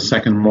up by the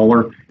second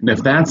molar, and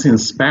if that's in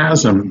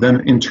spasm,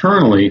 then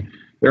internally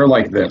they're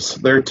like this.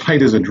 They're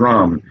tight as a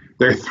drum.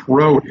 Their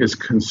throat is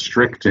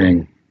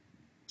constricting.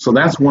 So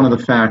that's one of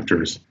the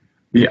factors.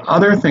 The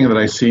other thing that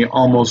I see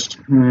almost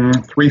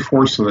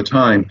 3/4 of the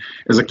time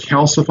is a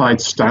calcified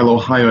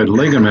stylohyoid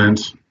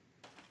ligament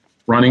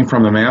running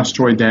from the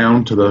mastoid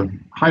down to the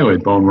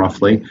hyoid bone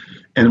roughly.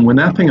 And when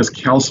that thing is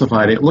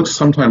calcified, it looks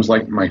sometimes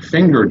like my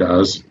finger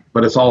does,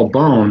 but it's all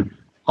bone,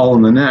 all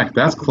in the neck.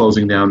 That's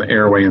closing down the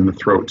airway in the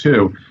throat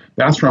too.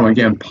 That's from,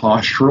 again,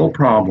 postural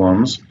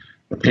problems.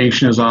 The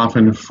patient is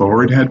often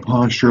forward head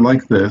posture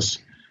like this,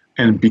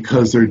 and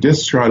because their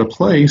discs are out of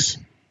place,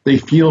 they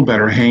feel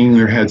better hanging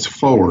their heads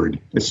forward.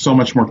 It's so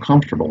much more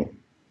comfortable.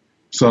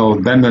 So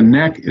then the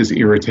neck is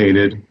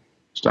irritated,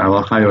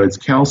 stylohyoids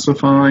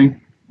calcify,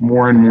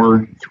 more and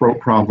more throat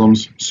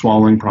problems,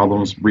 swallowing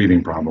problems,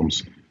 breathing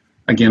problems.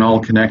 Again, all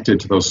connected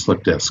to those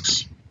slip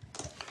discs.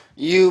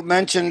 You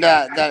mentioned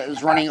that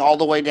is running all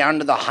the way down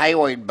to the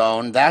hyoid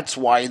bone. That's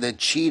why the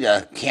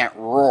cheetah can't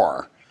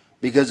roar,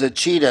 because a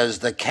cheetah is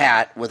the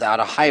cat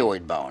without a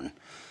hyoid bone.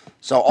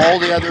 So all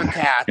the other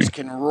cats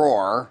can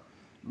roar,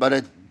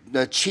 but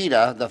the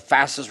cheetah, the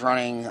fastest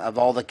running of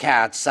all the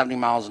cats, 70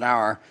 miles an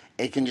hour,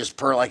 it can just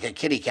purr like a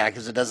kitty cat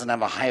because it doesn't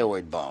have a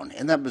hyoid bone.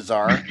 Isn't that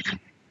bizarre?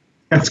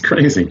 That's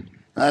crazy.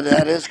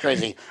 That is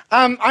crazy.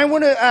 I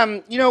want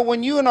to,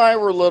 when you and I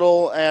were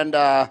little and,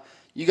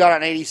 You got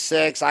on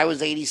 86. I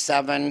was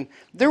 87.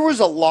 There was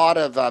a lot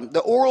of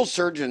the oral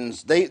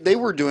surgeons. They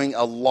were doing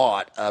a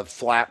lot of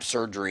flap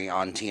surgery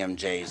on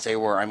TMJs. They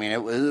were. I mean,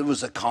 it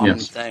was a common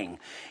Yes. thing.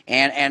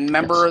 And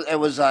remember, Yes. it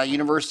was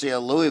University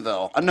of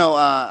Louisville.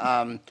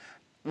 No,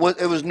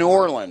 it was New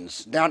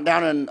Orleans,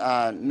 down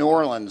in New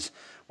Orleans,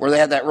 where they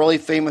had that really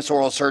famous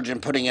oral surgeon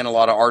putting in a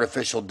lot of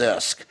artificial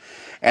disc.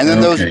 And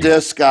then those Okay.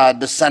 discs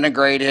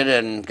disintegrated,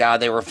 and God,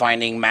 they were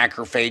finding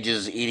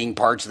macrophages eating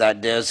parts of that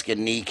disc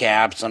and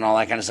kneecaps and all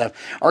that kind of stuff.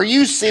 Are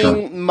you Sure.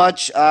 seeing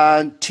much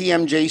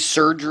TMJ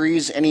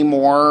surgeries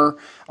anymore,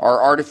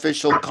 or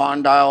artificial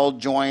condyle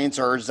joints,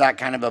 or is that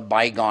kind of a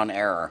bygone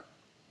era?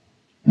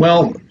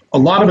 Well, a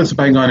lot of it's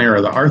bygone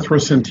era. The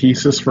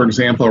arthrocentesis, for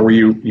example, where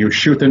you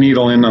shoot the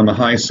needle in on the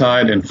high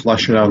side and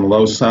flush it out on the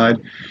low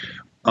side.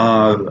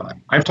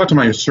 I've talked to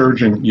my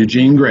surgeon,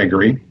 Eugene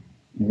Gregory,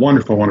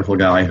 wonderful, wonderful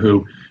guy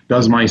who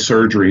does my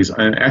surgeries.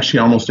 And actually,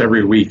 almost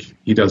every week,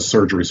 he does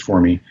surgeries for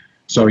me.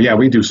 So, yeah,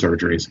 we do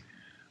surgeries.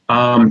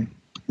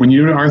 When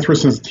you do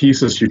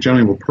arthrocentesis, you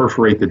generally will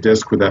perforate the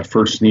disc with that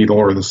first needle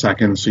or the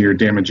second, so you're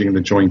damaging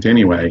the joint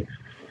anyway.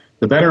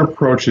 The better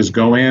approach is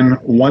go in,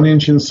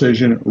 1-inch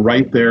incision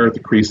right there at the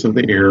crease of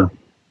the ear.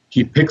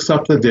 He picks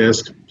up the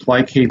disc,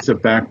 plicates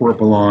it back where it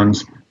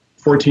belongs,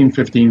 14,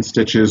 15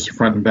 stitches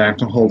front and back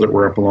to hold it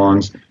where it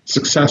belongs.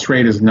 Success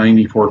rate is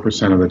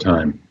 94% of the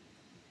time.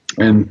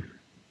 And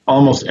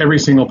almost every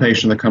single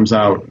patient that comes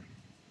out,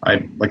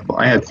 I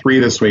had 3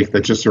 this week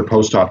that just are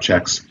post-op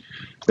checks.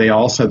 They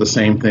all said the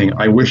same thing.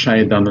 I wish I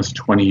had done this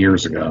 20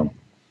 years ago.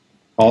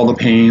 All the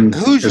pain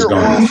Who's is your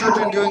oral gone.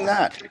 surgeon doing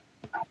that?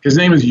 His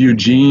name is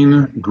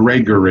Eugene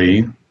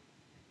Gregory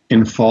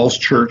in Falls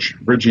Church,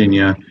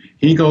 Virginia.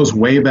 He goes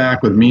way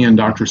back with me and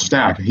Dr.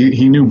 Stack.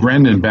 He knew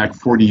Brendan back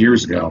 40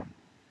 years ago.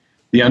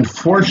 The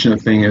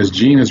unfortunate thing is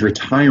Gene is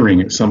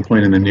retiring at some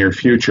point in the near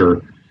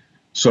future,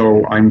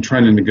 so I'm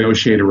trying to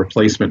negotiate a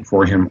replacement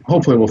for him.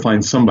 Hopefully we'll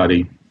find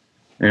somebody,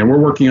 and we're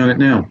working on it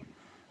now.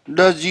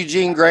 Does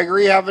Eugene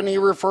Gregory have any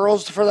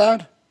referrals for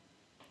that?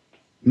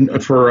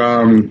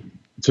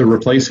 To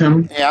replace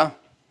him? Yeah.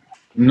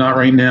 Not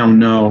right now.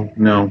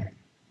 No.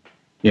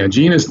 Yeah,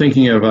 Gene is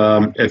thinking of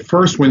at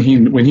first when he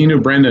knew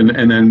Brendan,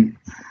 and then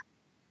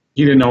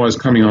he didn't know I was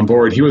coming on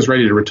board. He was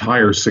ready to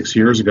retire 6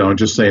 years ago and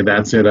just say,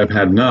 "That's it. I've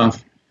had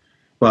enough."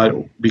 But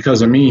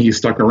because of me, he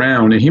stuck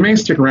around, and he may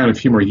stick around a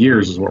few more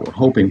years, is what we're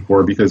hoping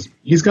for, because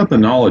he's got the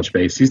knowledge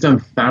base. He's done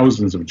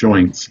thousands of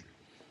joints,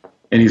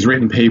 and he's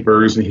written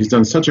papers, and he's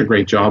done such a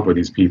great job with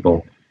these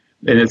people.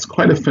 And it's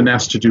quite a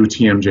finesse to do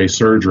TMJ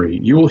surgery.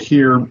 You will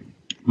hear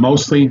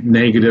mostly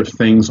negative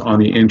things on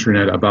the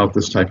internet about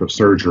this type of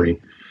surgery.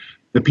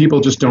 The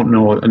people just don't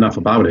know enough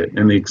about it,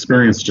 and the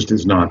experience just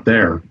is not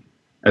there.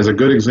 As a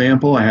good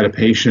example, I had a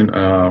patient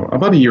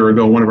about a year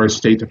ago, one of our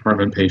State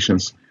Department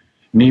patients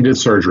needed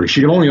surgery.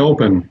 She could only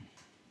open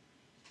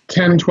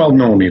 10, 12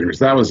 millimeters.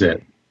 That was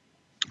it.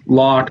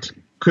 Locked,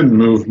 couldn't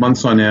move,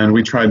 months on end.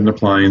 We tried an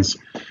appliance,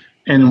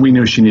 and we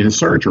knew she needed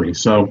surgery.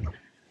 So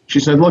she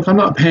said, "Look, I'm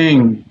not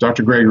paying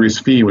Dr. Gregory's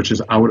fee, which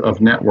is out of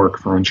network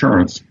for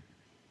insurance.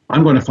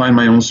 I'm going to find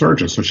my own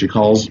surgeon." So she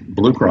calls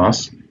Blue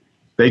Cross.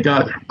 They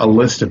got a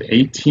list of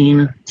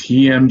 18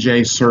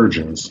 TMJ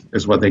surgeons,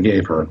 is what they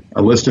gave her,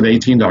 a list of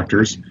 18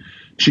 doctors.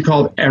 She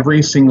called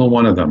every single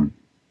one of them.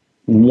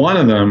 One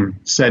of them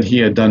said he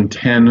had done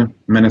 10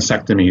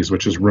 meniscectomies,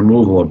 which is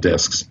removal of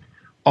discs.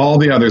 All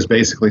the others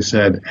basically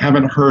said,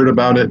 "Haven't heard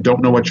about it,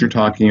 don't know what you're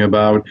talking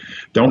about,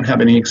 don't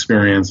have any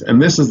experience." And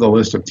this is the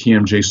list of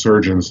TMJ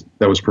surgeons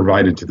that was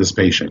provided to this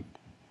patient.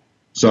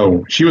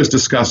 So she was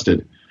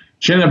disgusted.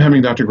 She ended up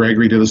having Dr.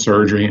 Gregory do the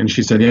surgery, and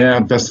she said, "Yeah,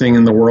 best thing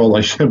in the world.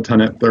 I should have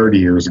done it 30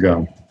 years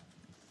ago."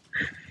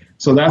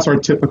 So that's our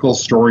typical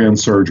story on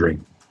surgery.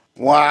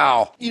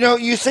 Wow.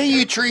 You say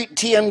you treat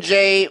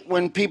TMJ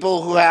when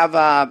people who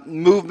have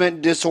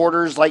movement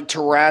disorders like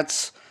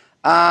Tourette's.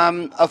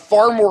 A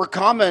far more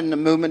common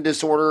movement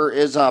disorder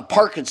is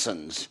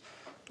Parkinson's.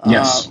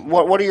 Yes.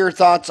 What are your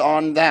thoughts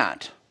on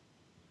that?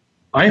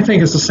 I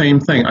think it's the same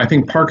thing. I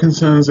think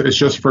Parkinson's is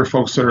just for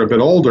folks that are a bit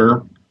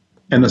older,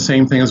 and the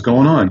same thing is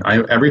going on.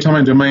 Every time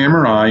I do my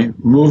MRI,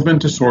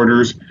 movement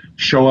disorders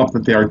show up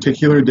that the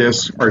articular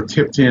discs are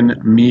tipped in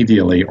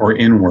medially or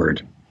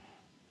inward.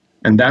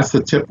 And that's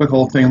the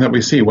typical thing that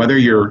we see, whether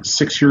you're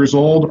 6 years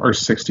old or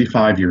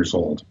 65 years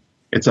old.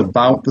 It's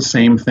about the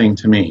same thing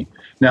to me.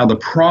 Now, the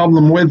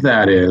problem with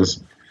that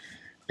is,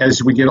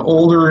 as we get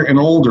older and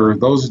older,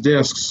 those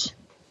discs,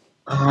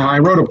 I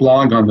wrote a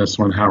blog on this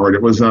one, Howard.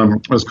 It was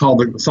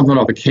called something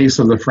about the case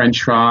of the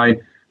French fry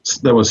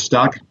that was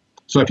stuck.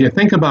 So if you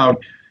think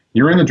about,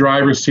 you're in the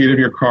driver's seat of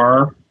your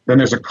car, then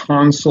there's a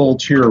console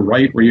to your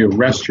right where you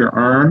rest your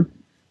arm.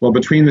 Well,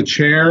 between the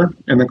chair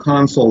and the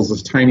console is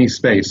this tiny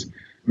space.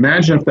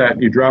 Imagine if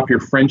you drop your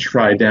French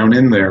fry down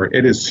in there.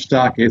 It is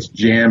stuck. It's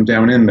jammed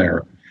down in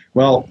there.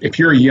 Well, if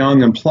you're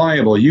young and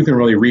pliable, you can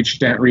really reach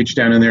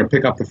down in there and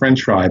pick up the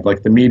French fry,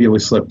 like the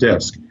medially slipped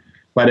disc.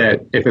 But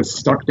if it's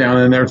stuck down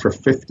in there for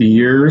 50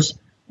 years,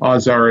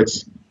 odds are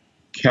it's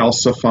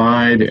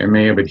calcified, it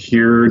may have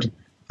adhered,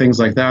 things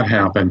like that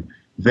happen.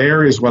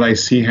 There is what I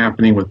see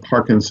happening with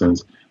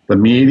Parkinson's. The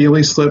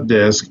medially slipped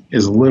disc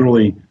is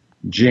literally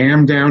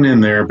jammed down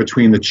in there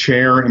between the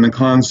chair and the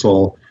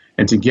console,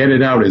 and to get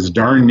it out is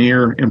darn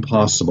near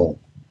impossible.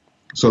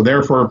 So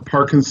therefore,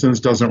 Parkinson's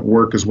doesn't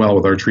work as well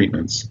with our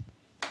treatments.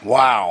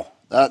 Wow,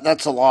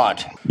 that's a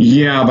lot.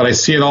 Yeah, but I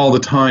see it all the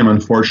time,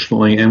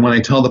 unfortunately. And when I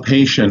tell the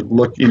patient,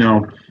 look,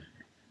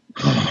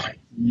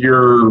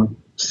 your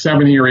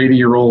 70 or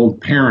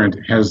 80-year-old parent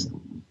has,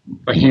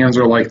 the hands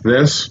are like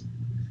this,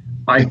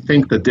 I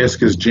think the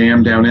disc is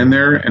jammed down in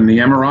there, and the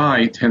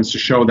MRI tends to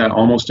show that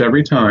almost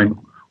every time,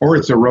 or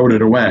it's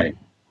eroded away.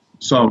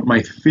 So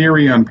my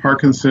theory on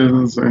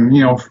Parkinson's, and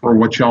for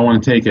what y'all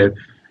want to take it,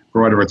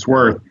 for whatever it's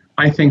worth,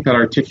 I think that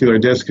articular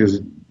disc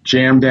is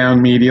jammed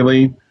down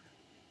medially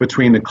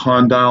between the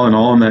condyle and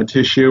all in that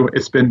tissue.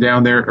 It's been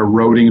down there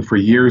eroding for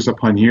years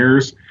upon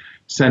years,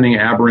 sending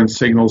aberrant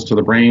signals to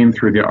the brain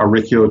through the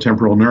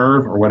auriculotemporal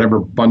nerve or whatever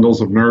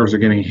bundles of nerves are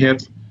getting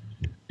hit.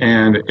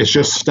 And it's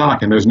just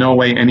stuck, and there's no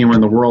way anyone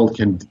in the world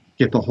can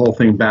get the whole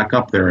thing back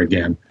up there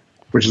again,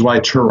 which is why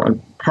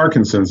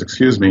Parkinson's,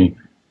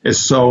 is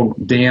so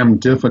damn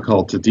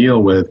difficult to deal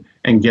with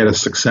and get a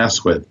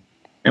success with.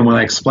 And when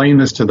I explain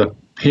this to the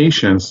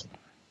patients,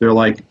 they're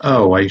like,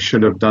 oh, I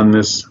should have done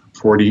this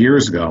 40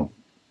 years ago.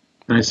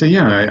 And I say,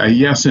 yeah,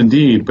 yes,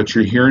 indeed, but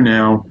you're here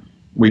now.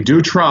 We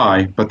do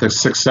try, but the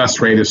success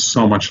rate is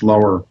so much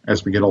lower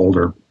as we get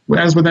older,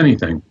 as with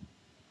anything.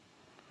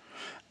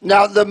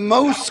 Now, the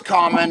most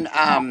common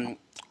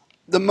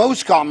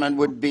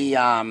would be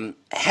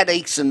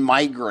headaches and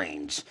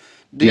migraines.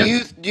 Do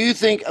you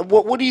think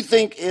what do you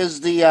think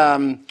is the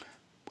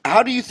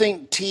how do you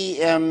think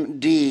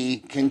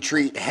TMD can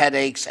treat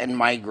headaches and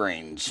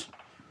migraines?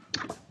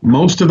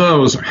 Most of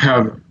those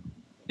have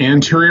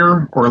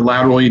anterior or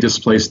laterally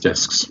displaced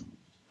discs,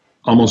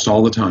 almost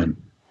all the time.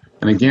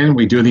 And again,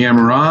 we do the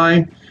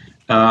MRI.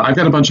 I've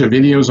got a bunch of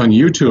videos on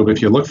YouTube.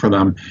 If you look for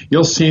them,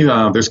 you'll see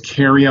there's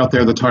Carrie out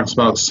there that talks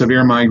about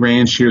severe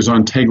migraines. She was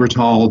on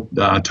Tegretol,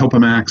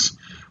 Topamax,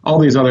 all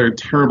these other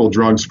terrible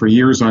drugs for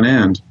years on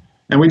end.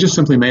 And we just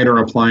simply made our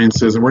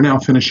appliances, and we're now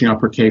finishing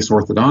up her case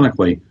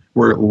orthodontically.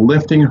 We're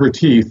lifting her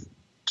teeth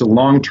to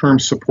long-term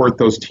support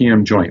those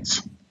TM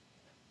joints.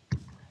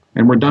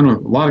 And we're done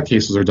with, a lot of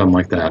cases are done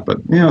like that.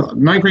 But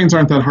migraines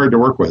aren't that hard to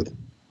work with.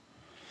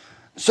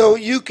 So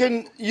you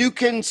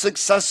can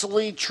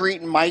successfully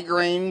treat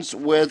migraines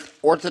with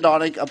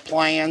orthodontic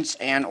appliance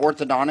and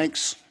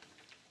orthodontics?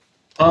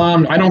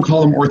 I don't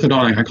call them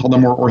orthodontic. I call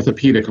them more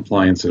orthopedic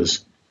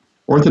appliances.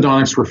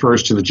 Orthodontics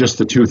refers to just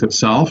the tooth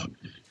itself,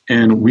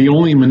 and we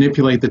only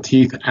manipulate the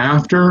teeth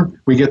after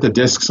we get the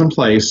discs in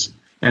place.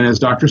 And as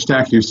Dr.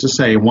 Stack used to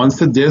say, once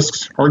the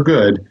discs are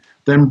good,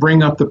 then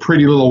bring up the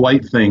pretty little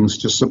white things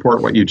to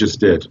support what you just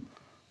did.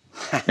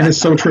 And it's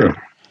so true.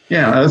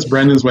 Yeah, that's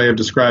Brendan's way of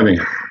describing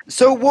it.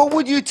 So what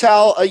would you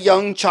tell a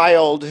young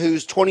child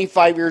who's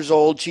 25 years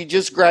old? She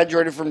just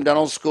graduated from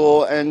dental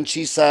school, and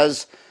she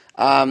says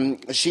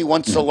she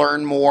wants to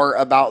learn more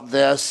about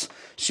this.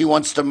 She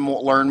wants to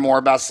learn more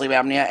about sleep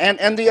apnea.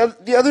 And the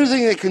other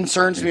thing that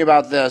concerns me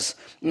about this,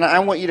 and I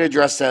want you to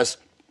address this,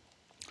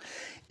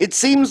 it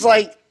seems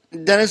like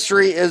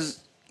dentistry is,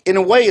 in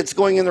a way, it's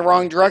going in the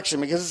wrong direction,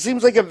 because it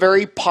seems like a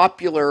very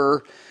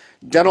popular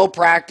dental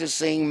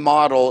practicing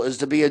model is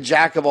to be a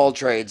jack of all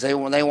trades. They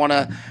want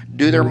to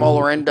do their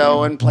molar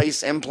endo and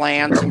place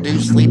implants and do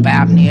sleep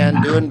apnea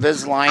and do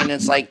Invisalign.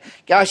 It's like,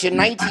 gosh, in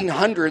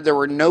 1900 there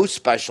were no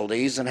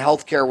specialties and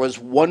healthcare was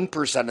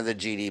 1% of the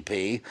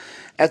GDP.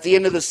 At the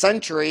end of the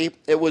century,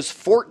 it was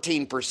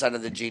 14%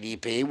 of the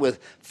GDP, with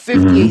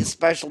 58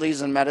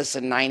 specialties in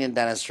medicine, 9 in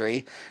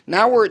dentistry.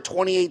 Now we're at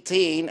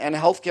 2018, and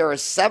healthcare is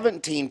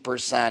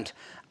 17%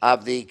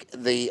 of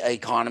the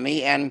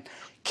economy. And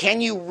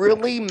can you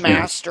really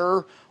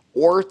master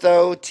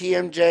ortho,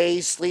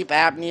 TMJ, sleep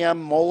apnea,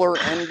 molar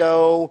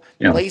endo,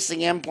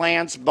 placing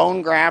implants,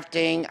 bone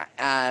grafting,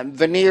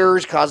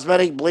 veneers,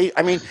 cosmetic bleach?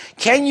 I mean,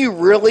 can you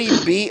really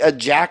be a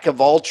jack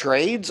of all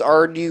trades,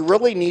 or do you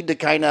really need to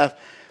kind of,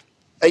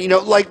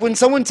 like when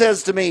someone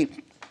says to me,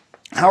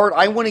 Howard,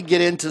 I want to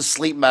get into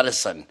sleep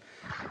medicine,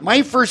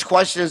 my first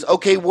question is,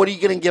 okay, what are you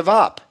going to give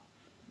up?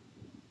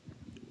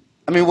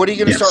 I mean, what are you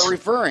going to start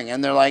referring?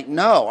 And they're like,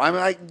 no. I'm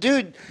like,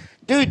 dude,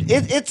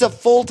 it's a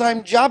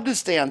full-time job to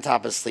stay on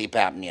top of sleep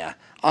apnea,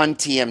 on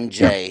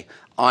TMJ,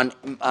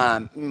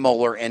 on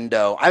molar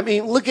endo. I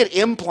mean, look at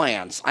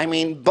implants. I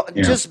mean,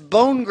 just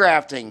bone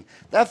grafting.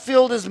 That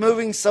field is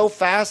moving so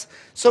fast.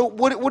 So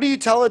what do you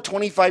tell a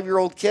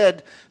 25-year-old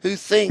kid who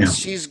thinks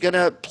she's going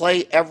to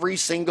play every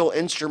single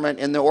instrument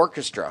in the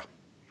orchestra?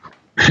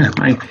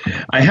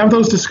 I have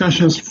those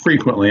discussions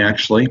frequently,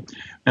 actually,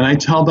 and I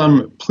tell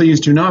them, please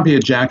do not be a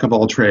jack of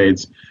all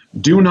trades.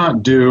 Do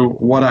not do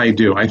what I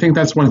do. I think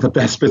that's one of the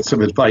best bits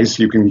of advice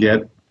you can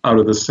get out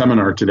of this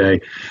seminar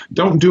today.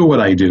 Don't do what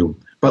I do,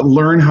 but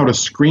learn how to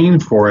screen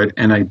for it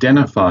and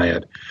identify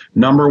it.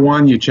 Number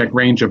one, you check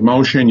range of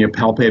motion, you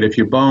palpate a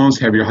few bones,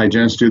 have your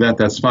hygienist do that,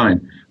 that's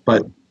fine.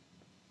 But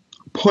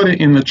put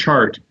it in the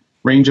chart,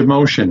 range of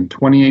motion,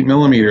 28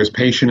 millimeters,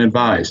 patient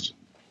advised.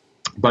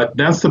 But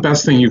that's the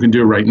best thing you can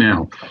do right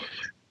now.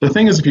 The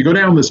thing is, if you go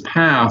down this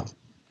path,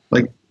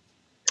 like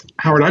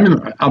Howard,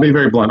 I'll be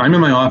very blunt. I'm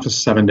in my office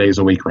 7 days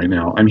a week right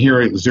now. I'm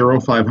here at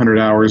 0500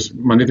 hours,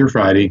 Monday through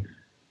Friday,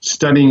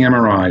 studying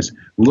MRIs,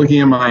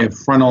 looking at my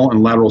frontal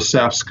and lateral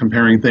cephs,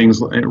 comparing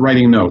things,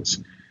 writing notes.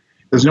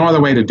 There's no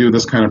other way to do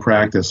this kind of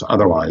practice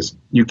otherwise.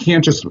 You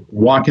can't just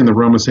walk in the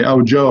room and say,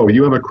 oh, Joe,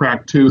 you have a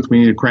cracked tooth, we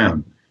need a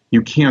crown.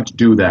 You can't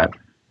do that.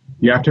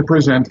 You have to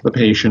present the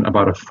patient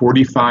about a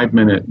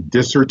 45-minute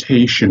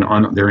dissertation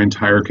on their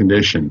entire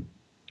condition.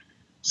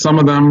 Some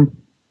of them,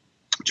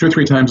 2 or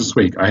 3 times this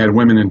week, I had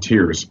women in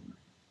tears.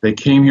 They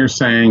came here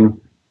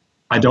saying,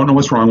 I don't know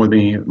what's wrong with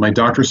me. My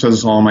doctor says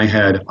it's all in my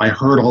head. I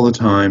hurt all the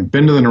time.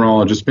 Been to the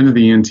neurologist, been to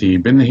the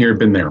ENT, been here,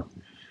 been there.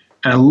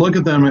 And I look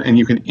at them and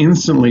you can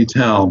instantly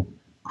tell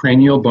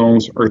cranial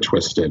bones are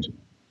twisted.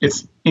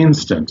 It's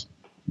instant.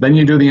 Then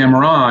you do the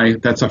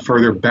MRI, that's a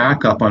further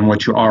backup on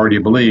what you already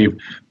believe.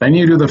 Then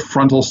you do the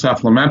frontal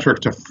cephalometric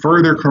to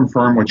further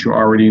confirm what you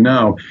already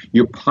know.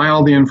 You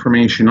pile the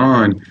information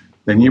on,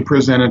 then you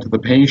present it to the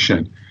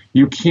patient.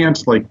 You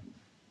can't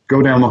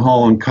go down the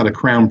hall and cut a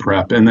crown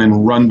prep and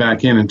then run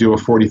back in and do a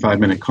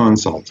 45-minute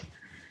consult.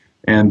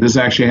 And this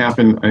actually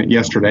happened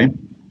yesterday.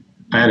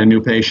 I had a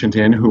new patient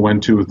in who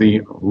went to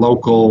a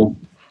local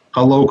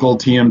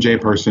TMJ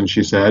person,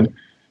 she said.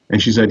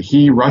 And she said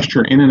he rushed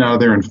her in and out of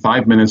there in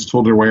 5 minutes,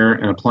 told her wear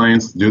an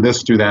appliance, do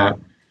this, do that.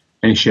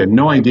 And she had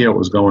no idea what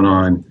was going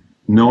on.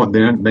 No,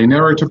 they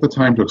never took the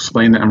time to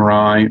explain the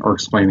MRI or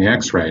explain the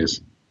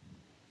x-rays.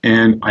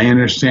 And I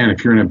understand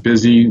if you're in a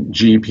busy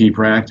GP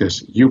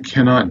practice, you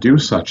cannot do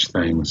such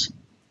things.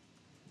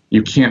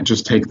 You can't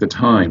just take the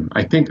time.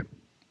 I think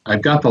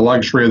I've got the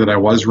luxury that I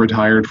was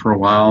retired for a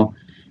while,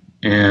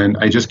 and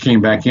I just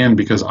came back in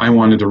because I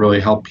wanted to really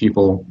help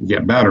people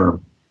get better.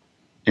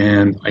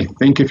 And I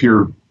think if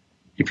you're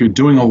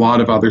doing a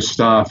lot of other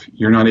stuff,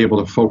 you're not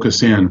able to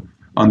focus in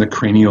on the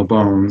cranial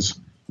bones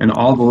and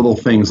all the little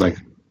things, like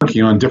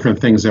working on different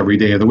things every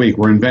day of the week.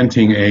 We're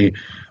inventing a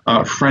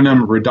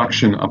frenum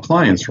reduction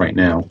appliance right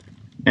now.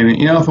 And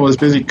if I was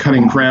busy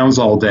cutting crowns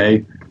all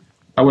day,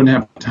 I wouldn't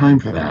have time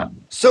for that.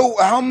 So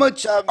how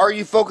much are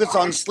you focused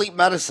on sleep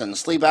medicine,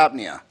 sleep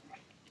apnea?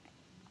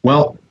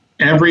 Well,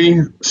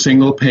 every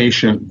single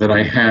patient that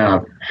I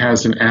have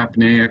has an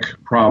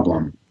apneic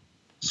problem.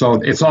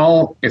 So it's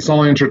all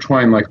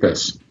intertwined like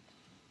this.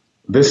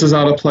 This is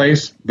out of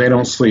place, they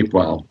don't sleep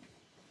well,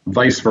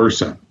 vice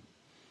versa.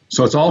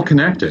 So it's all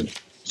connected.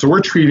 So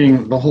we're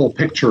treating the whole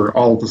picture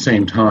all at the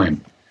same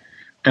time.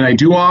 And I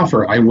do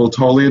offer, I will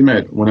totally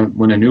admit,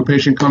 when a new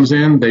patient comes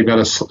in, they've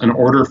got an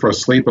order for a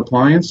sleep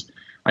appliance,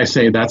 I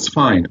say, that's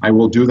fine. I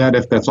will do that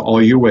if that's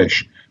all you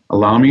wish.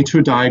 Allow me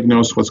to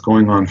diagnose what's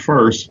going on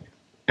first.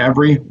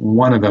 Every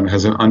one of them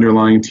has an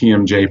underlying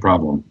TMJ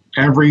problem.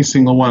 Every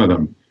single one of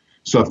them.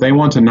 So if they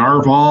want a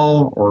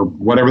Narval or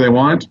whatever they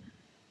want,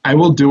 I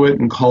will do it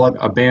and call it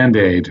a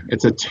Band-Aid.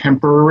 It's a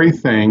temporary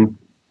thing.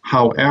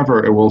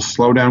 However, it will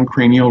slow down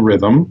cranial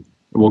rhythm.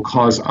 It will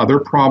cause other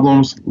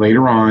problems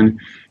later on.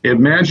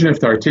 Imagine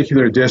if the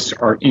articular discs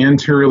are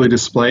anteriorly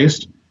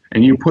displaced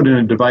and you put in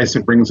a device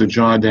that brings the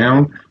jaw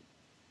down,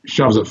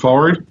 shoves it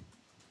forward,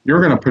 you're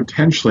going to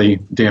potentially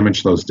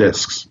damage those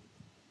discs.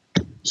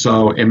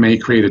 So it may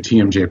create a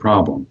TMJ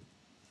problem.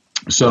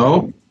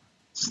 So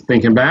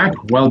thinking back,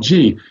 well,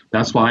 gee,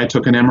 that's why I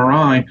took an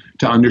MRI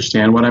to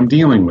understand what I'm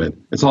dealing with.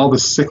 It's all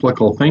this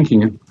cyclical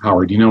thinking,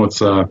 Howard.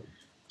 It's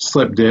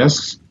slip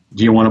discs.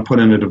 Do you want to put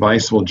in a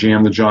device that will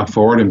jam the jaw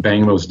forward and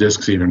bang those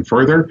discs even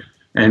further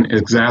and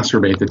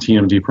exacerbate the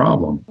TMD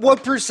problem?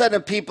 What percent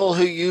of people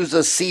who use a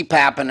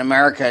CPAP in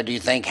America do you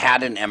think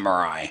had an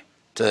MRI?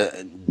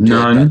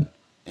 None.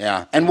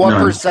 Yeah. And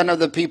what percent of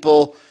the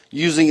people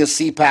using a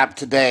CPAP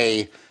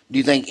today do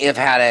you think, if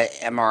had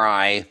an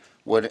MRI,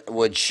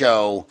 would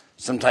show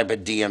some type of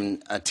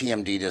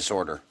TMD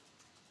disorder?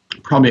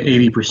 Probably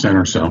 80%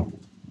 or so,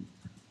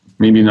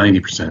 maybe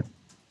 90%.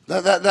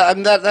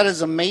 That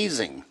is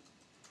amazing.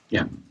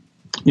 Yeah.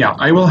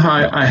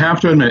 I have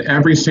to admit,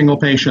 every single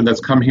patient that's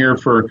come here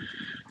for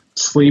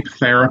sleep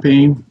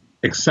therapy,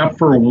 except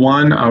for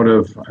one out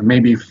of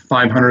maybe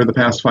 500 of the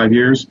past 5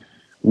 years,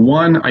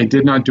 one I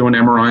did not do an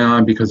MRI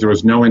on because there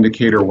was no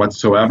indicator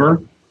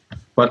whatsoever,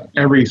 but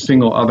every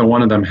single other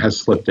one of them has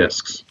slip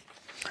discs.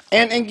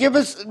 And give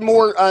us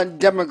more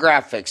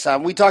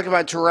demographics. We talked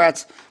about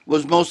Tourette's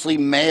was mostly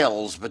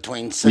males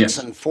between 6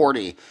 and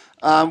 40.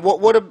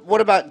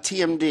 What about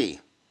TMD?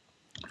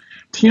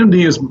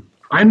 TMD is,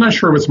 I'm not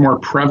sure if it's more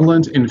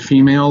prevalent in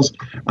females.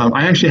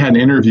 I actually had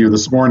an interview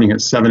this morning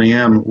at 7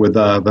 a.m. with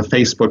the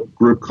Facebook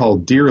group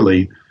called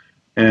Dearly,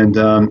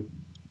 and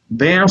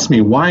they asked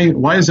me,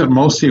 why is it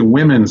mostly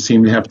women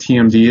seem to have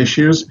TMD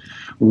issues?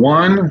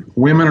 One,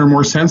 women are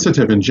more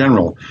sensitive in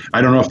general.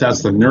 I don't know if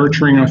that's the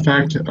nurturing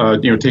effect,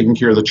 taking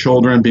care of the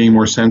children, being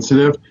more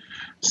sensitive.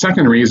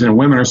 Second reason,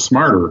 women are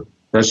smarter.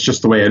 That's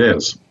just the way it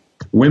is.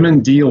 Women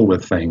deal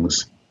with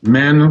things.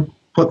 Men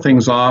put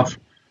things off.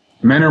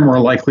 Men are more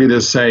likely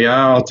to say, oh,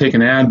 I'll take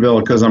an Advil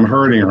because I'm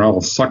hurting, or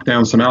I'll suck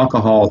down some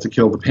alcohol to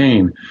kill the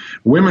pain.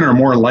 Women are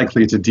more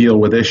likely to deal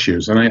with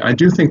issues. And I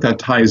do think that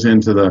ties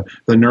into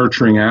the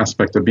nurturing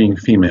aspect of being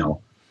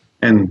female.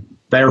 And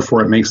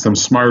therefore, it makes them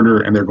smarter,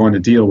 and they're going to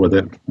deal with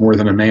it more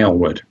than a male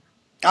would.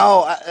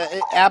 Oh,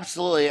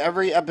 absolutely.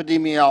 Every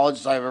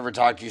epidemiologist I've ever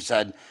talked to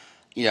said,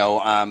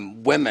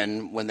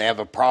 women, when they have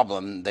a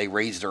problem, they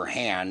raise their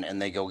hand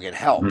and they go get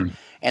help. Mm-hmm.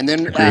 And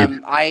then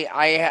Agreed.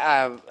 I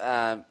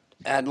have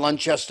had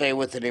lunch yesterday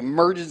with an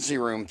emergency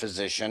room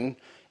physician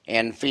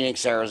in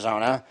Phoenix,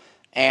 Arizona,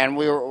 and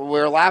we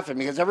were laughing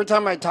because every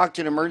time I talk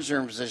to an emergency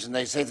room physician,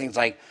 they say things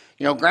like,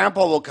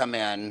 Grandpa will come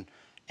in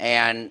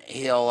and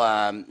he'll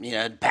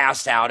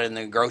passed out in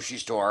the grocery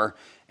store,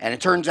 and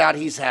it turns out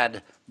he's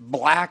had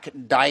black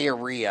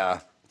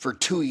diarrhea for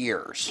 2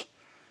 years.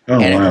 Oh,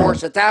 And of wow.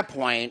 course, at that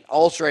point,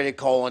 ulcerated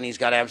colon, he's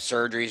got to have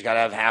surgery, he's got to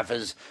have half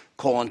his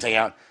colon taken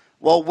out.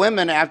 Well,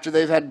 women, after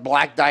they've had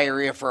black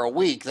diarrhea for a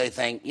week, they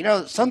think,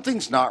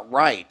 something's not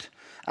right.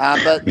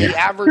 But the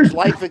Yeah. average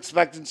life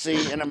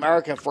expectancy in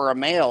America for a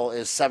male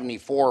is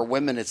 74.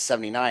 Women, it's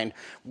 79.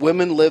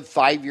 Women live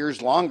 5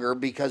 years longer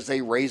because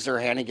they raise their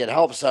hand and get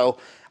help. So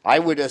I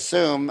would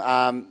assume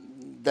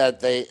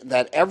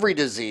that every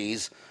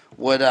disease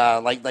would,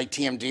 like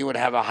TMD, would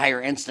have a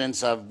higher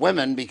incidence of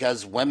women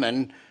because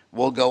women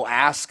will go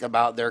ask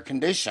about their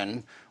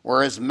condition,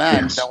 whereas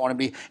men Yes. don't want to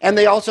be, and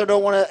they also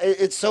don't want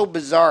to. It's so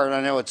bizarre, and I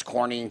know it's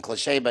corny and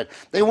cliche, but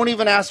they won't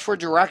even ask for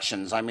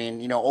directions. I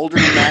mean,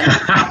 older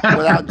men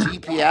without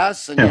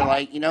GPS, and you're Yeah.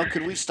 like,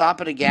 could we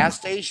stop at a gas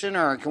station,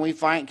 or can we,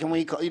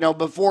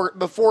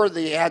 before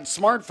they had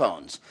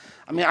smartphones.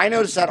 I mean, I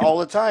notice that all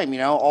the time.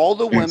 All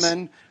the Yes.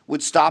 women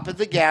would stop at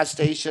the gas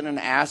station and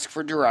ask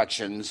for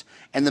directions,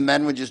 and the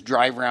men would just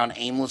drive around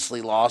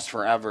aimlessly lost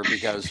forever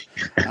because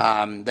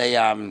they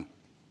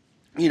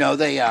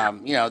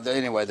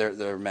anyway,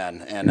 they're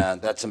men, and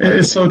that's It is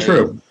amazing so to me.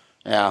 true.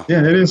 Yeah.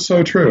 Yeah, it is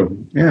so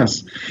true.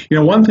 Yes.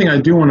 One thing I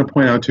do want to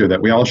point out too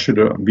that we all should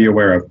be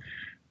aware of: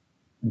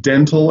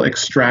 dental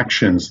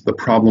extractions, the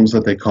problems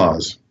that they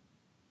cause.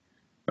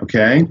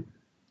 Okay?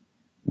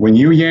 When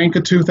you yank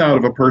a tooth out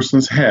of a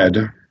person's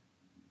head,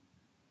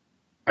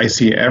 I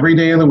see every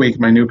day of the week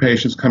my new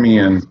patients coming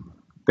in.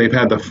 They've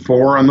had the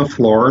four on the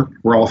floor.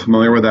 We're all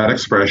familiar with that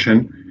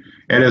expression.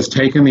 It has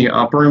taken the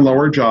upper and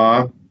lower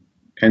jaw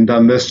and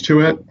done this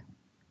to it.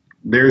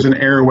 There's an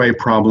airway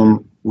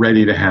problem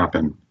ready to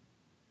happen.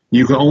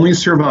 You can only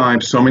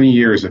survive so many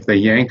years. If they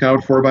yank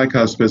out four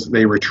bicuspids,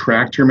 they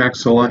retract your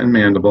maxilla and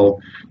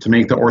mandible to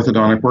make the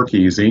orthodontic work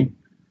easy.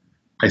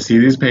 I see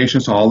these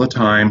patients all the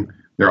time.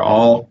 They're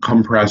all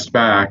compressed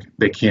back.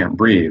 They can't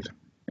breathe.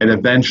 It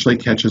eventually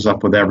catches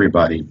up with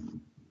everybody.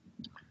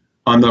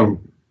 On the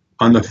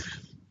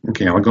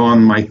okay, I'll go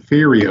on my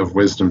theory of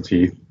wisdom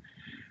teeth.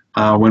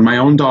 When my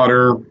own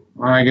daughter,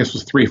 I guess it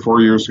was 3,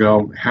 4 years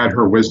ago, had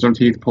her wisdom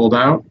teeth pulled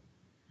out,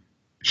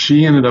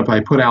 she ended up, I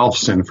put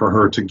ALFs in for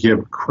her to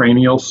give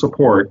cranial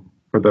support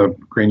for the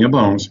cranial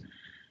bones.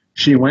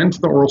 She went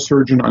to the oral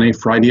surgeon on a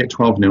Friday at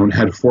 12 noon,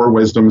 had four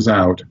wisdoms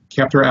out,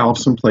 kept her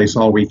ALFs in place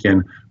all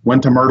weekend,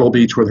 went to Myrtle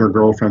Beach with her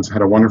girlfriends,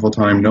 had a wonderful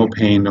time, no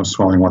pain, no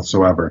swelling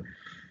whatsoever.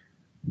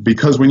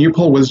 Because when you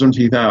pull wisdom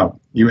teeth out,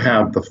 you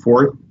have the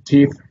four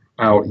teeth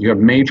out, you have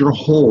major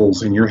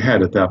holes in your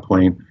head at that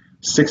point,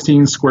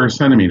 16 square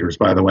centimeters,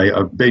 by the way,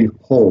 of big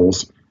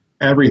holes.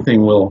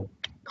 Everything will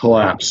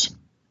collapse.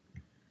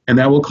 And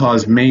that will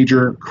cause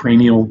major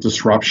cranial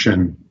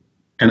disruption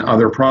and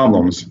other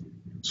problems.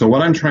 So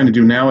what I'm trying to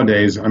do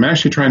nowadays, I'm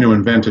actually trying to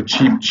invent a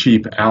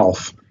cheap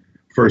ALF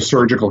for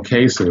surgical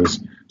cases.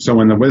 So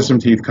when the wisdom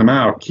teeth come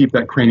out, keep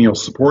that cranial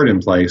support in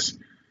place.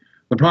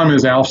 The problem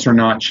is ALFs are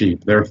not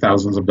cheap. They're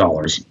thousands of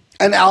dollars.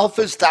 And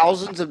alpha's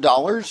thousands of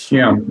dollars?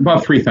 Yeah,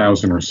 about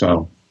 3,000 or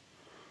so.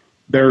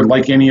 They're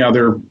like any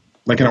other,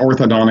 like an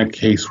orthodontic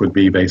case would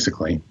be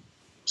basically.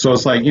 So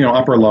it's like,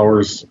 upper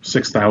lowers,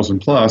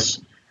 6,000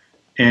 plus.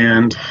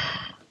 And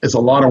it's a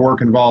lot of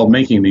work involved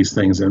making these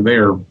things, and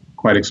they're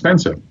quite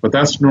expensive. But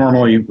that's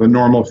normally the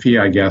normal fee,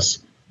 I guess,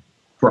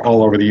 for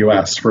all over the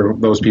U.S. for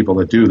those people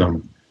that do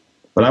them.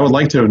 But I would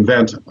like to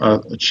invent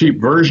a cheap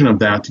version of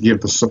that to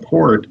give the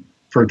support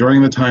for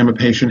during the time a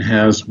patient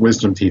has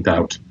wisdom teeth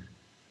out.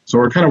 So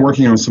we're kind of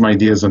working on some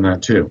ideas on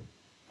that too.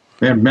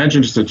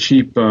 Imagine just a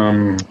cheap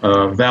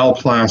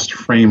Valplast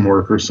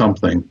framework or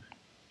something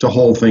to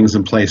hold things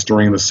in place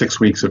during the 6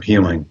 weeks of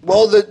healing.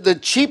 Well, the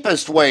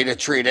cheapest way to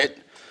treat it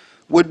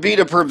would be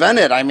to prevent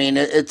it. I mean,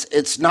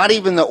 it's not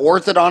even the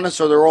orthodontists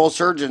or the oral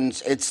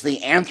surgeons. It's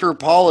the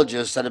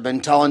anthropologists that have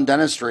been telling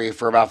dentistry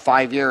for about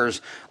 5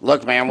 years.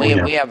 Look, man, Oh,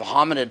 yeah. we have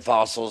hominid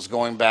fossils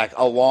going back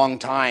a long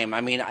time.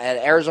 I mean, at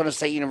Arizona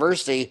State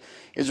University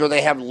is where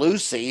they have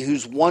Lucy,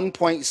 who's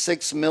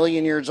 1.6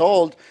 million years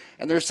old,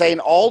 and they're saying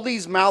all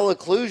these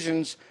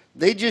malocclusions,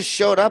 they just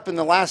showed up in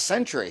the last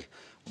century.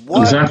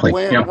 What Exactly.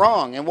 went Yeah.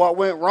 wrong? And what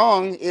went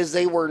wrong is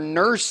they were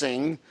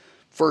nursing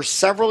for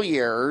several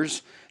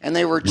years and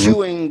they were Mhm.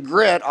 chewing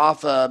grit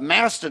off a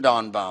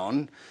mastodon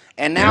bone,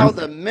 And now, Yeah.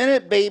 the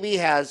minute baby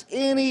has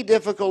any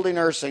difficulty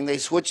nursing, they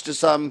switch to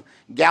some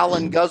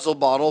gallon guzzle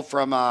bottle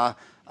from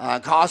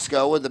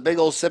Costco with a big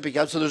old sippy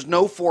cup, so there's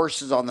no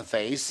forces on the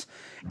face.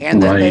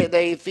 And then Right.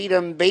 they feed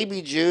them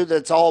baby Jew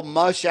that's all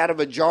mush out of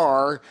a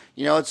jar.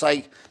 It's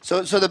like,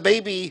 so the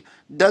baby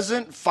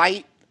doesn't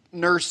fight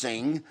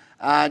nursing,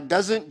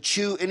 doesn't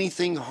chew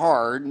anything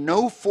hard,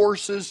 no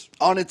forces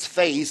on its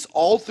face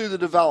all through the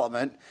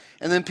development.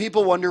 And then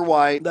people wonder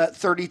why that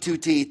 32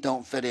 teeth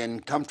don't fit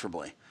in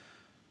comfortably.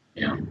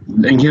 Yeah.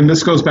 Again,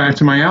 this goes back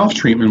to my ALF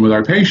treatment with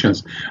our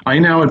patients. I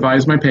now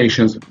advise my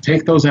patients,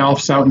 take those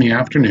ALFs out in the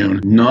afternoon,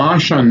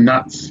 nosh on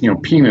nuts,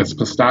 peanuts,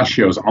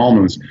 pistachios,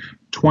 almonds,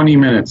 20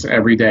 minutes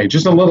every day.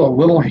 Just a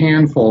little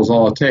handful is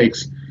all it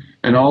takes.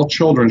 And all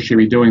children should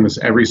be doing this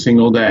every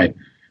single day.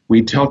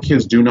 We tell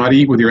kids, do not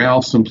eat with your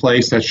ALFs in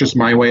place. That's just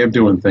my way of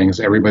doing things.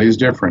 Everybody's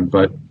different.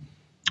 But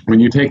when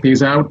you take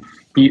these out,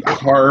 eat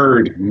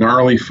hard,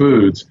 gnarly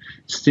foods,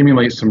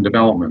 stimulate some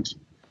development.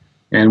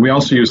 And we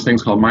also use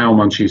things called mile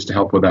munchies to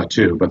help with that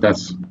too. But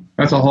that's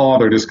a whole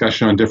other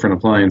discussion on different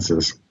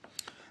appliances.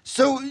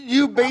 So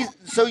you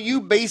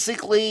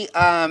basically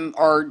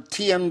are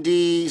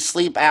TMD,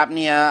 sleep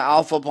apnea,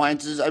 alpha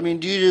appliances. I mean,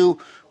 do you do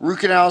root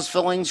canals,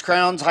 fillings,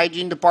 crowns,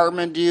 hygiene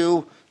department? Do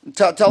you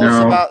tell us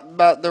Now,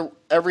 about the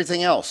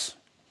everything else?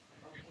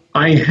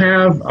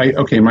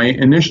 okay, my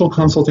initial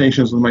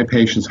consultations with my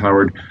patients,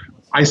 Howard,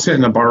 I sit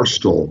in a bar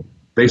stool.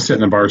 They sit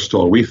in a bar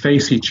stool. We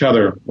face each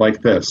other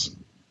like this.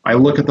 I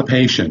look at the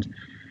patient.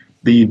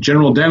 The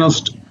general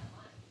dentist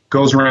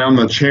goes around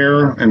the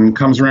chair and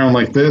comes around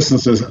like this and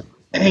says,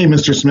 "Hey,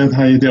 Mr. Smith,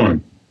 how you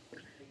doing?"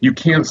 You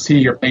can't see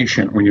your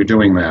patient when you're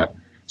doing that.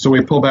 So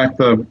we pull back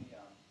the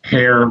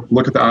hair,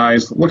 look at the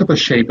eyes, look at the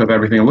shape of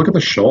everything, look at the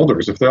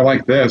shoulders. If they're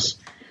like this,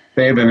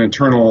 they have an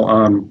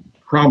internal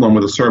problem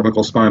with the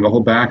cervical spine. The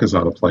whole back is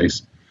out of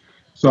place.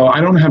 So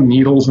I don't have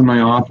needles in my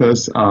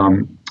office.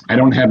 I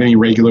don't have any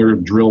regular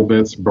drill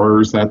bits,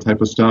 burrs, that type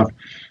of stuff.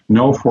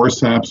 No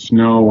forceps,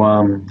 no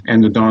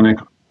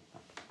endodontic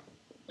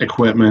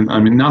equipment. I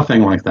mean,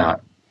 nothing like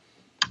that.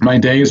 My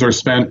days are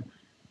spent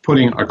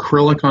putting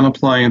acrylic on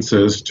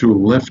appliances to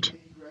lift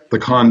the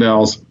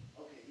condyles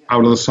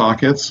out of the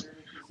sockets,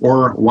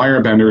 or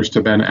wire benders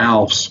to bend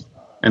ALFs.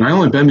 And I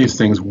only bend these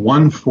things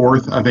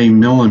 1/4 of a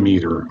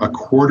millimeter,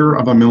 1/4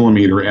 of a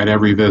millimeter at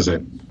every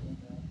visit.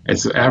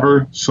 It's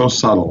ever so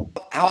subtle.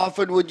 How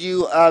often would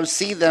you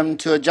see them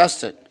to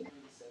adjust it?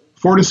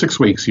 4 to 6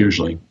 weeks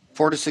usually.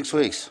 4 to 6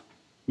 weeks.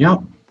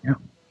 Yep. Yeah.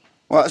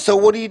 Well, so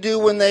what do you do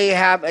when they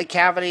have a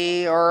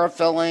cavity or a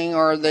filling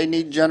or they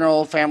need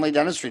general family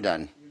dentistry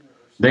done?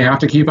 They have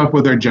to keep up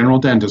with their general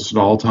dentist at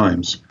all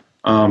times.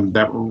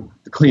 The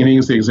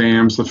cleanings, the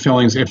exams, the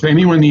fillings. If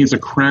anyone needs a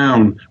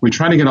crown, we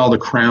try to get all the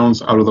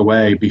crowns out of the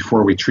way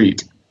before we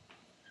treat.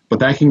 But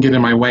that can get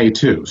in my way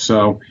too.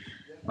 So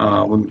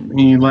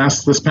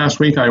this past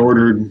week, I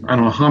ordered, I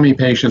don't know how many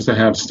patients that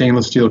have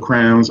stainless steel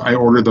crowns. I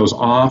ordered those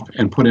off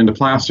and put into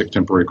plastic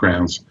temporary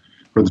crowns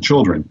for the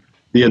children.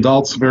 The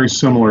adults, very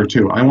similar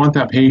too. I want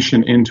that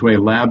patient into a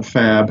lab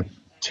fab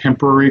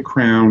temporary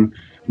crown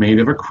made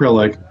of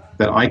acrylic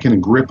that I can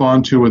grip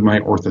onto with my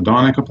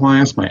orthodontic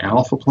appliance, my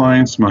ALF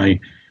appliance, my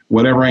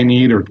whatever I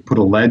need, or put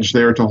a ledge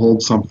there to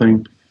hold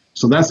something.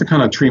 So that's the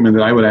kind of treatment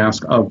that I would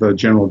ask of the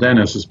general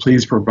dentist is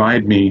please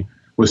provide me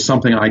with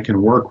something I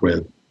can work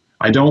with.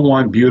 I don't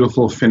want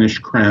beautiful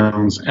finished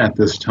crowns at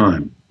this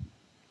time.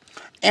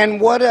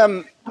 And what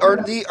are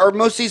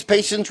most of these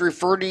patients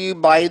referred to you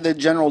by the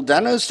general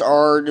dentist,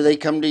 or do they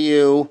come to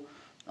you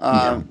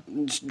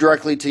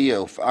directly to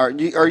you? Are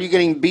you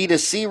getting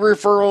B2C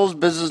referrals,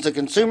 business to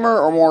consumer,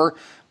 or more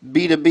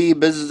B2B,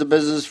 business to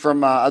business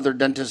from other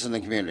dentists in the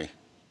community?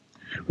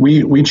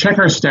 We check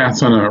our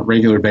stats on a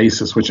regular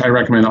basis, which I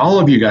recommend all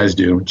of you guys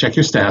do. Check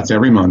your stats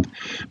every month.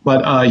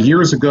 But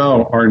years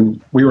ago,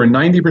 we were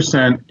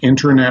 90%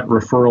 internet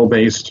referral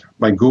based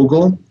by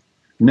Google.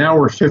 Now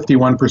we're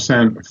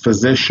 51%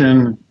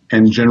 physician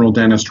and general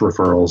dentist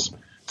referrals.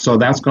 So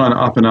that's gone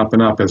up and up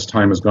and up as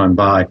time has gone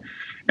by.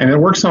 And it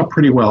works out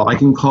pretty well. I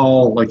can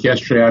call, like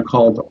yesterday, I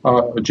called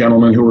a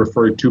gentleman who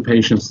referred 2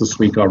 patients this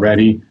week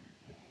already.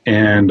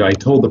 And I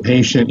told the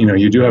patient,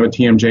 you do have a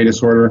TMJ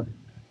disorder.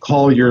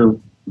 Call your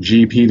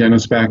GP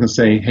dentist back and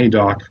say, hey,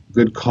 doc,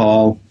 good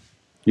call.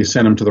 You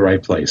sent him to the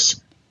right place.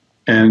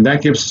 And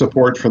that gives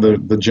support for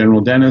the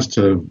general dentist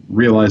to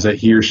realize that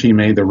he or she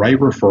made the right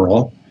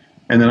referral.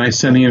 And then I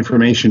send the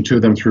information to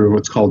them through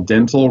what's called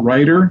Dental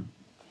Writer.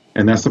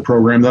 And that's the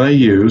program that I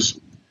use.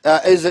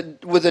 Is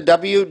it with a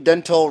W?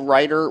 Dental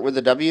Writer with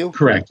a W?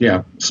 Correct,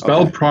 yeah.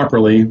 Spelled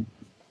properly.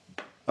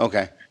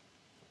 Okay.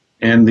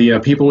 And the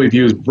people we've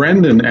used,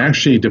 Brendan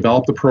actually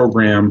developed the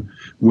program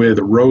with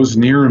Rose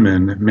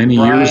Neerman many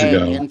years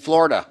ago. In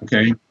Florida.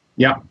 Okay,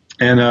 yeah.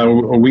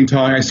 And we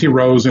talk, I see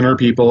Rose and her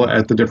people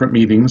at the different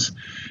meetings,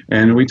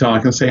 and we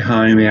talk and say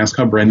hi, and they ask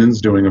how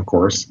Brendan's doing, of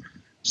course.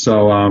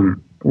 So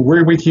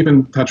we keep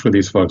in touch with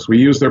these folks. We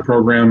use their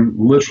program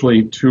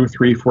literally 2,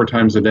 3, 4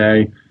 times a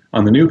day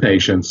on the new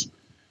patients.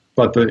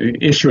 But the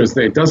issue is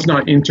that it does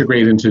not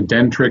integrate into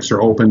Dentrix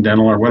or Open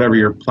Dental or whatever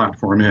your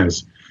platform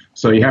is.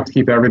 So you have to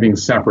keep everything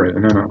separate.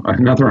 And then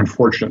another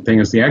unfortunate thing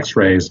is the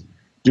x-rays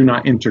do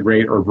not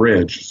integrate or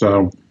bridge.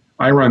 So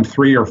I run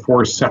 3 or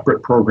 4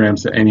 separate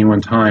programs at any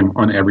one time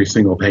on every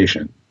single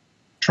patient.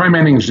 Try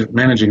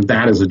managing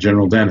that as a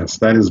general dentist.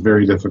 That is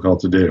very difficult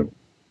to do.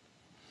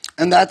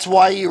 And that's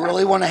why you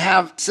really want to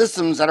have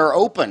systems that are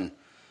open,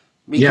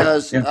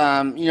 because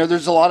Yeah.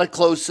 there's a lot of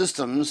closed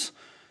systems,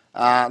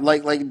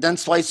 like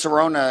Dentsply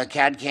Sirona,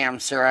 CAD/CAM,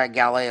 Cerac,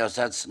 Galeos.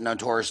 That's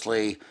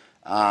notoriously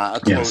a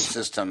closed Yes.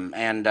 system,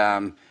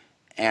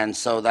 and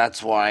so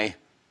that's why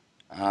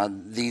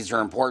these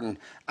are important.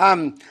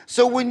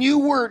 So when you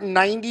were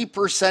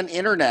 90%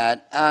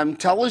 internet,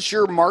 tell us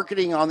your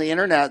marketing on the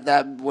internet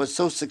that was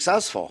so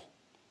successful.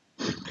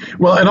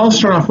 Well, it all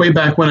started off way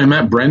back when I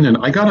met Brendan.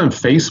 I got on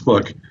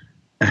Facebook,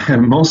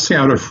 and mostly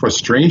out of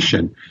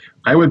frustration.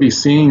 I would be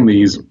seeing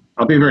these,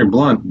 I'll be very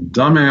blunt,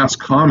 dumbass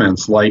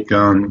comments like,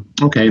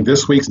 okay,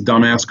 this week's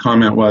dumbass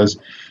comment was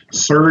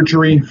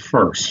surgery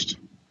first.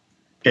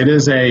 It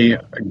is a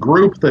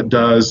group that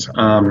does,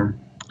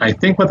 I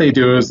think what they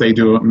do is they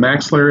do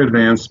maxillary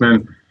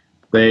advancement,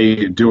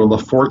 they do a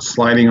Lafort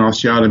sliding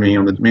osteotomy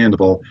on the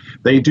mandible.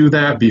 They do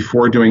that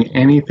before doing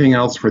anything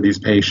else for these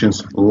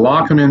patients,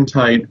 lock them in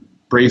tight,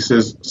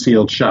 braces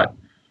sealed shut.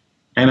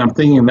 And I'm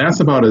thinking that's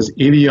about as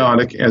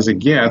idiotic as it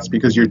gets,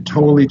 because you're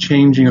totally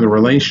changing the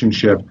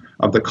relationship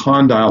of the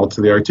condyle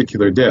to the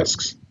articular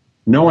discs.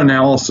 No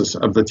analysis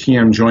of the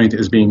TM joint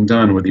is being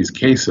done with these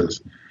cases.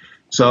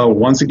 So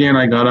once again,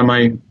 I got on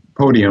my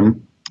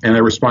podium and I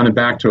responded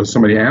back to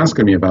somebody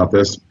asking me about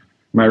this.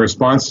 My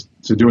response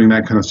to doing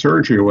that kind of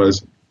surgery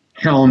was,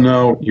 hell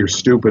no, you're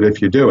stupid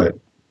if you do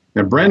it.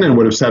 Now, Brendan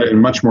would have said it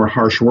in much more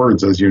harsh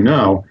words, as you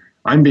know.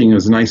 I'm being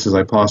as nice as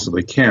I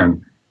possibly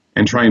can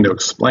and trying to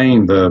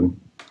explain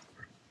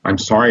I'm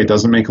sorry, it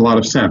doesn't make a lot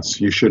of sense.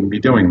 You shouldn't be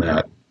doing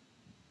that.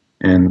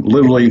 And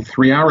literally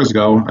 3 hours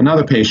ago,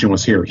 another patient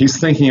was here. He's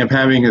thinking of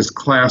having his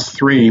class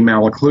 3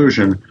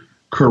 malocclusion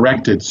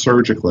corrected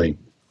surgically.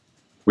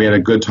 We had a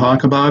good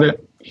talk about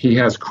it. He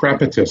has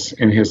crepitus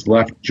in his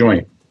left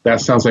joint. That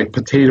sounds like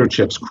potato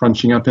chips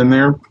crunching up in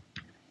there.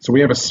 So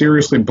we have a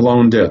seriously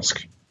blown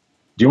disc.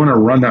 Do you want to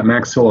run that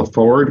maxilla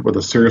forward with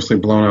a seriously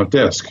blown out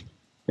disc?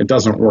 It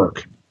doesn't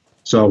work.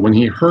 So when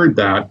he heard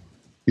that,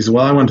 he said,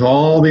 well, I went to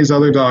all these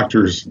other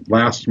doctors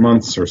last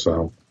months or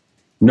so.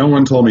 No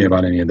one told me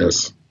about any of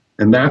this.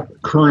 And that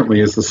currently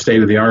is the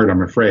state of the art,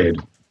 I'm afraid.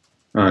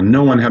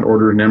 No one had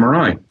ordered an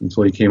MRI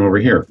until he came over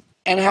here.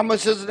 And how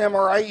much does an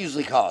MRI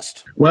usually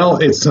cost? Well,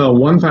 it's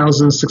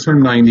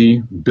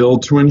 $1,690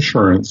 billed to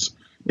insurance.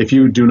 If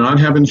you do not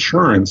have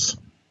insurance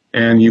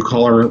and you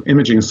call our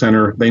imaging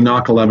center, they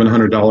knock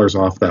 $1,100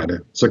 off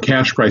that. So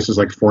cash price is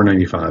like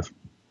 $495.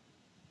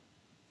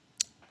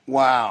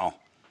 Wow.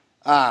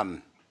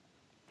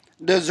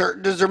 Does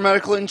their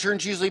medical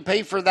insurance usually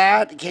pay for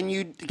that?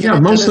 Yeah,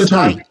 most of the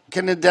time.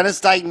 Can a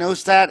dentist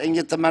diagnose that and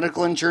get the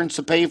medical insurance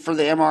to pay for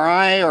the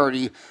MRI, or do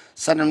you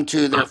send them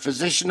to their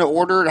physician to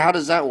order it? How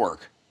does that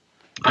work?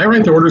 I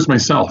write the orders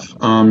myself.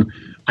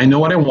 I know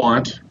what I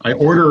want. I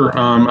order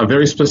a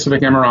very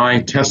specific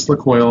MRI, Tesla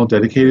coil,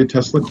 dedicated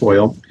Tesla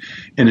coil.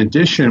 In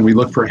addition, we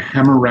look for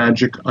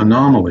hemorrhagic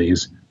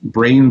anomalies,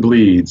 brain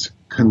bleeds,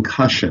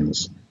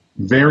 concussions.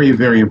 Very,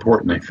 very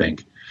important, I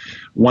think.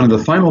 One of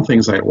the final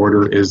things I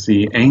order is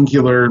the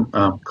angular,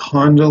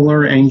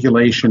 condylar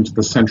angulation to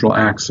the central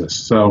axis.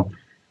 So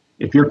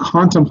if you're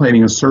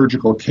contemplating a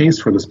surgical case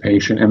for this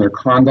patient and their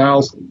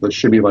condyles that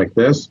should be like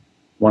this,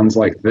 one's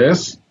like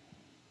this,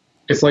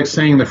 it's like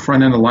saying the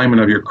front end alignment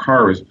of your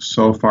car is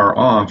so far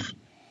off,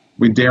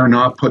 we dare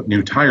not put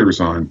new tires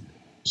on.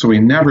 So we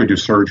never do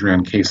surgery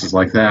on cases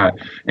like that.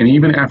 And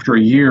even after a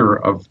year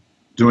of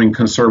doing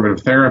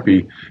conservative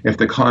therapy, if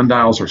the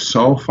condyles are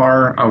so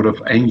far out of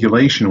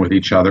angulation with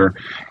each other,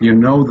 you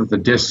know that the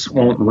discs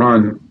won't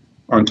run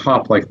on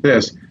top like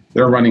this.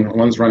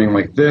 One's running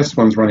like this,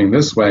 one's running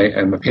this way,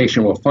 and the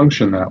patient will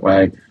function that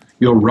way.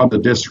 You'll rub the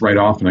discs right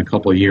off in a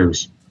couple of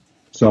years.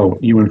 So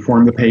you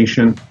inform the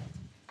patient,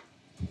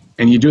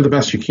 and you do the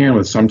best you can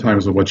with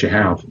sometimes with what you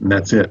have, and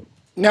that's it.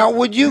 Now,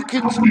 would you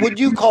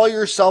call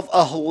yourself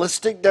a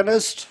holistic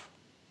dentist?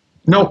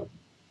 Nope.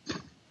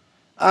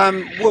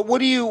 What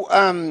do you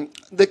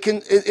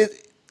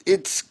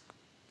it's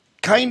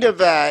kind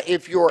of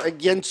if you're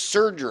against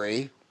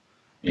surgery,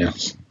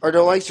 Yes. or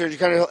don't like surgery,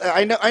 kind of.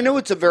 I know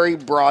it's a very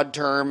broad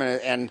term,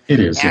 and It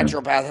is, yeah.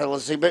 naturopath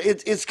holistic, but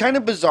it's kind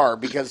of bizarre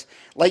because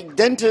like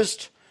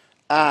dentists,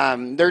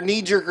 their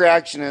knee-jerk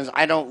reaction is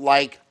I don't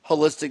like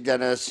holistic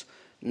dentists,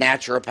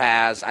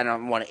 naturopaths. I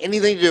don't want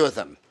anything to do with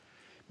them.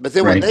 But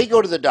then when Right. they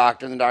go to the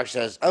doctor and the doctor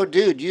says, "Oh,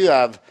 dude, you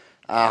have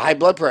high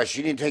blood pressure.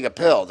 You need to take a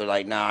pill." They're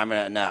like, "No,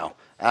 no."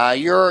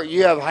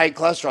 You have high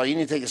cholesterol. You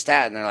need to take a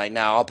statin. They're like,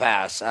 "No, I'll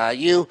pass."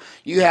 You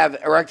have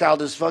erectile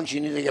dysfunction.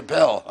 You need to take a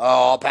pill.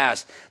 Oh, I'll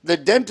pass. The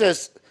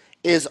dentist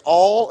is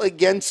all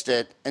against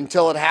it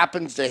until it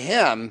happens to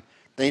him.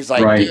 Then he's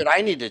like, Right. "Dude, I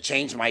need to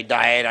change my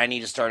diet. I need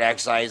to start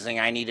exercising.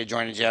 I need to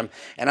join a gym."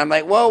 And I'm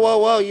like, "Whoa, whoa,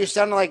 whoa! You're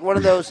sounding like one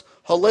of those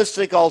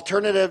holistic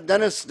alternative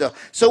dentists."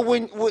 So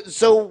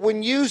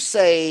when you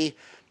say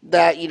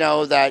that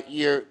that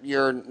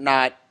you're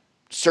not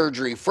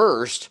surgery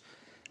first,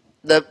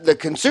 the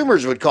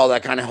consumers would call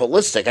that kind of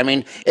holistic. I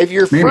mean, if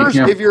you're Maybe, first,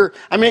 yeah. if you're,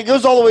 I mean, it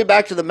goes all the way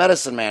back to the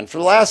medicine man. For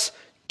the last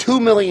 2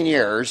 million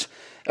years,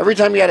 every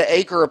time you had an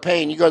ache or a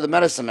pain, you go to the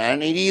medicine man,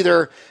 and he'd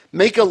either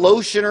make a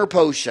lotion or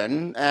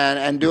potion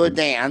and do a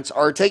dance,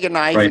 or take a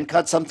knife Right. and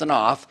cut something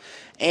off.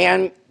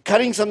 And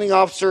cutting something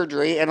off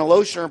surgery and a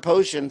lotion or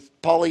potion,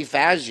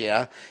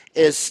 polyphagia,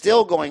 is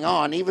still going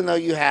on, even though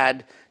you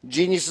had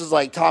geniuses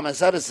like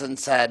Thomas Edison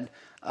said,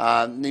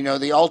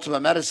 the ultimate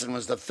medicine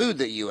was the food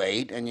that you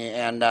ate,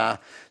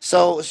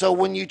 so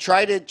when you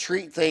try to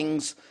treat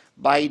things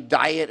by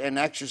diet and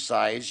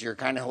exercise, you're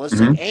kind of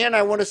holistic. Hmm. And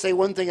I want to say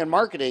one thing in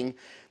marketing,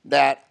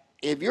 that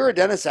if you're a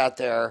dentist out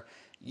there,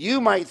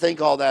 you might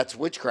think all that's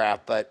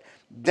witchcraft, but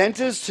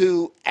dentists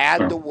who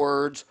add the So,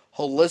 words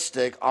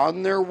holistic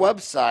on their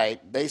website,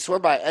 they swear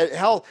by it.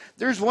 Hell,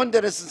 there's one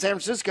dentist in San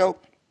Francisco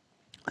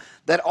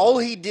that all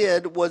he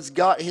did was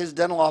got his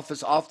dental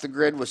office off the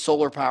grid with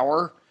solar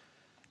power.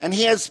 And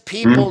he has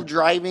people mhm.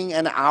 driving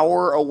an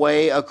hour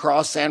away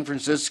across San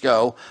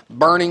Francisco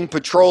burning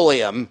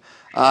petroleum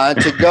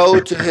to go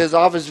to his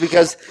office,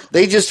 because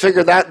they just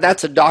figure that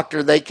that's a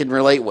doctor they can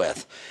relate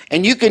with.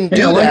 And you can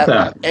Hey, I do like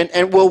that. that.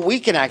 And well, we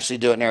can actually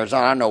do it in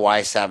Arizona. I don't know why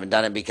I haven't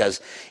done it, because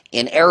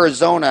in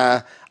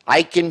Arizona,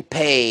 I can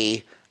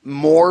pay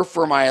more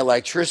for my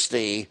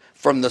electricity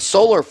from the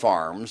solar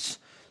farms,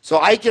 so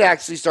I could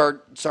actually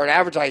start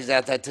advertising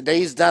that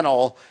today's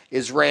dental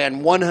is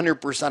ran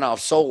 100%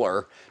 off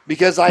solar,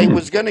 because I Hmm.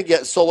 was going to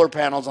get solar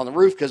panels on the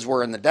roof because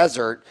we're in the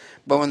desert.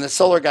 But when the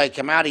solar guy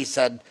came out, he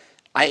said,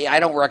 I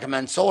don't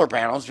recommend solar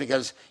panels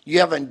because you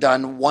haven't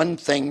done one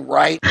thing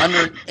right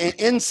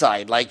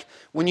inside. Like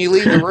when you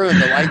leave the room,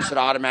 the light should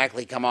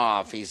automatically come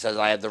off. He says,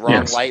 I have the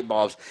wrong Yes. light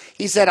bulbs.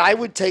 He said, I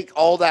would take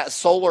all that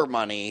solar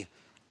money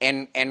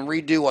and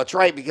redo what's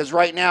right, because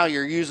right now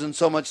you're using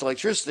so much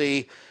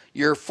electricity,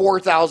 your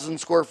 4,000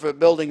 square foot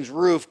building's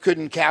roof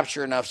couldn't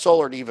capture enough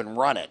solar to even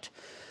run it.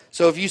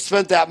 So if you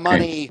spent that Okay.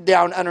 money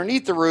down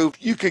underneath the roof,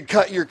 you could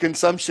cut your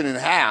consumption in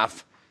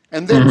half,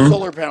 and then Hmm.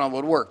 solar panel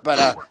would work.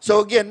 But so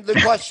again, the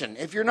question: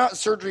 if you're not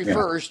surgery Yeah.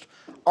 first,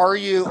 are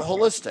you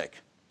holistic?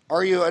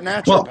 Are you a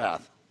Well,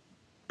 naturopath?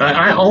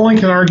 I only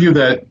can argue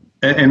that,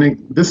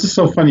 this is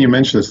so funny you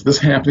mentioned this. This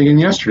happened again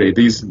yesterday.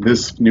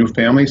 This new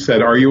family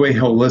said, "Are you a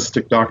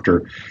holistic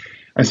doctor?"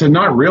 I said,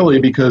 "Not really,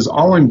 because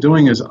all I'm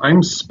doing is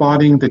I'm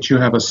spotting that you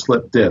have a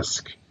slip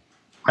disc.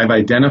 I've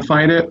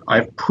identified it.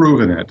 I've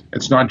proven it.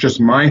 It's not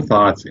just my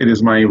thoughts. It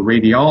is my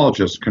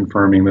radiologist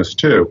confirming this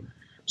too."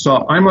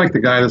 So I'm like the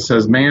guy that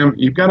says, "Ma'am,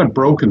 you've got a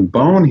broken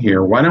bone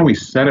here. Why don't we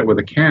set it with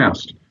a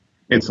cast?"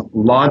 It's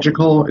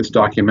logical. It's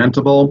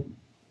documentable.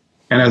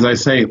 And as I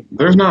say,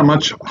 there's not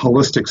much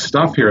holistic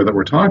stuff here that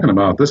we're talking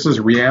about. This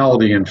is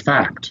reality and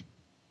fact.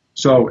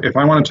 So if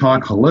I want to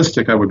talk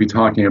holistic, I would be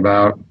talking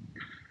about,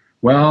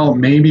 well,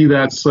 maybe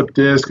that slip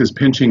disc is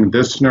pinching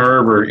this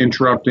nerve or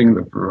interrupting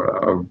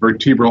the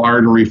vertebral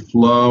artery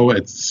flow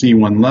at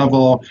C1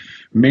 level.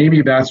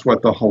 Maybe that's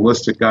what the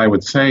holistic guy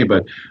would say,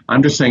 but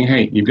I'm just saying,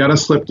 hey, you've got a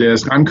slip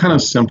disc. I'm kind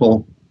of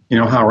simple,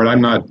 Howard.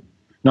 I'm not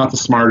the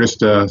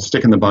smartest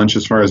stick in the bunch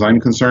as far as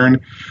I'm concerned.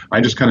 I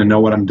just kind of know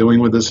what I'm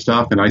doing with this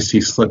stuff, and I see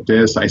slip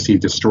discs, I see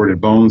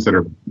distorted bones that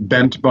are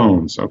bent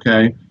bones.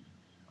 Okay,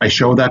 I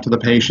show that to the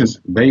patients.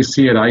 They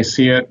see it. I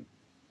see it.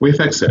 We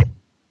fix it.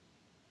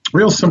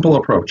 Real simple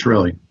approach,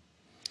 really.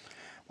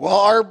 Well,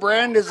 our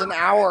brand is an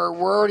hour.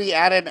 We're already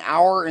at an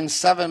hour and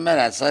 7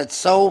 minutes. It's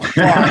so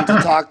fun to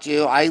talk to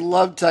you. I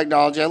love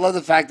technology. I love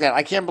the fact that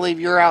I can't believe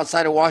you're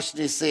outside of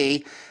Washington,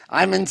 D.C.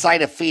 I'm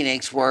inside of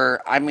Phoenix,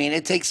 where, I mean,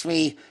 it takes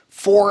me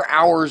 4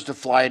 hours to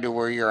fly to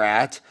where you're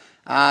at.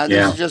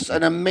 This is Yeah. just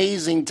an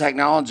amazing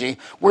technology.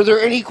 Were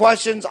there any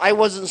questions I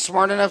wasn't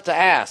smart enough to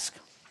ask?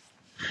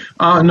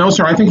 No,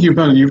 sir. I think you've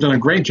done a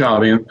great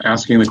job in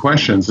asking the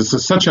questions. This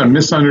is such a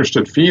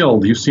misunderstood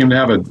field. You seem to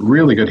have a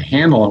really good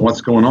handle on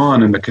what's going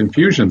on and the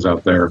confusions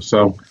out there.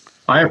 So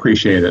I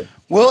appreciate it.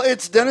 Well,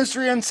 it's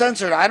Dentistry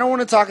Uncensored. I don't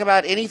want to talk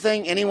about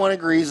anything anyone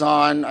agrees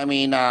on. I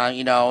mean,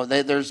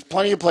 there's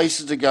plenty of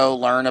places to go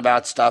learn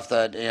about stuff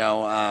that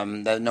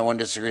no one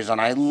disagrees on.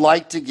 I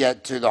like to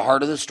get to the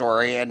heart of the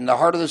story, and the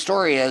heart of the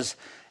story is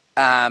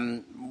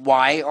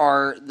why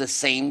are the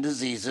same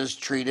diseases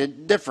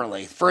treated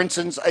differently? For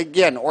instance,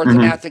 again, Hmm.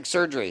 orthodontic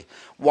surgery.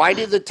 Why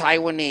do the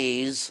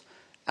Taiwanese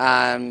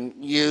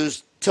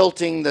use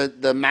tilting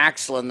the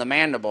maxilla and the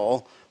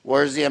mandible,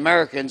 whereas the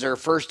Americans are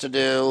first to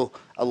do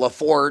a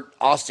Lafort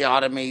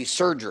osteotomy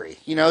surgery?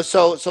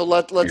 So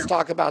let's Yeah.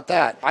 talk about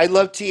that. I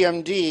love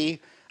TMD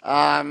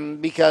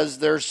because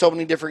there's so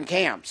many different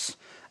camps.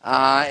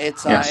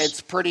 Yes.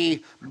 It's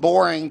pretty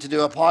boring to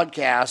do a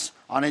podcast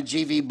on a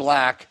GV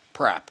Black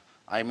prep.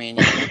 I mean,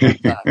 you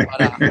get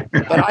that.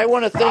 But I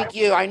want to thank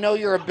you. I know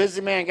you're a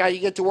busy man, guy. You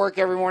get to work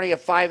every morning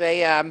at 5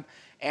 a.m.,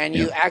 and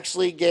Yeah. you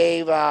actually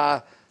gave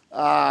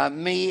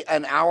me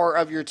an hour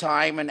of your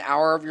time, an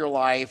hour of your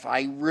life.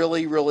 I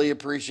really, really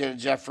appreciate it,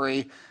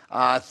 Jeffrey.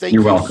 You're Thank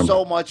you welcome.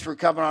 so much for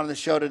coming on the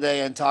show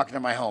today and talking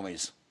to my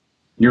homies.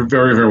 You're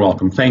very, very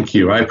welcome. Thank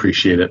you. I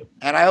appreciate it.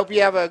 And I hope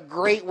you have a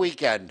great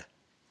weekend.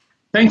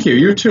 Thank you.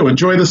 You too.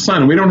 Enjoy the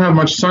sun. We don't have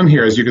much sun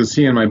here, as you can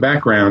see in my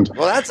background.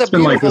 Well, that's a It's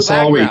been like beautiful this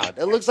all background.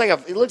 week.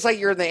 It looks like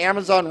you're in the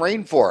Amazon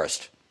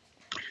rainforest.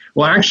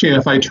 Well, actually,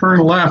 if I turn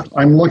left,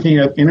 I'm looking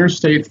at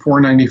Interstate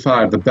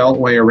 495, the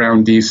beltway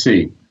around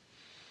D.C.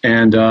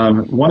 And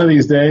one of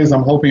these days,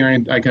 I'm hoping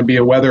I can be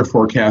a weather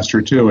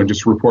forecaster, too, and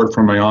just report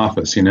from my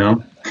office, you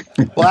know?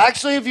 Well,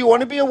 actually, if you want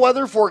to be a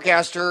weather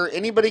forecaster,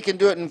 anybody can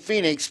do it in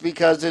Phoenix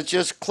because it's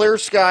just clear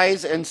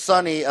skies and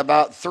sunny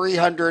about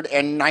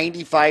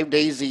 395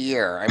 days a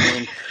year. I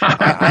mean,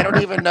 I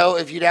don't even know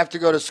if you'd have to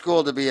go to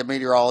school to be a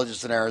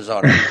meteorologist in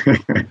Arizona.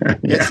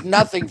 It's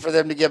nothing for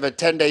them to give a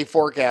 10-day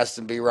forecast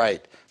and be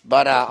right.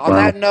 But on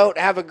that note,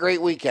 have a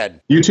great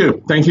weekend. You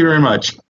too. Thank you very much.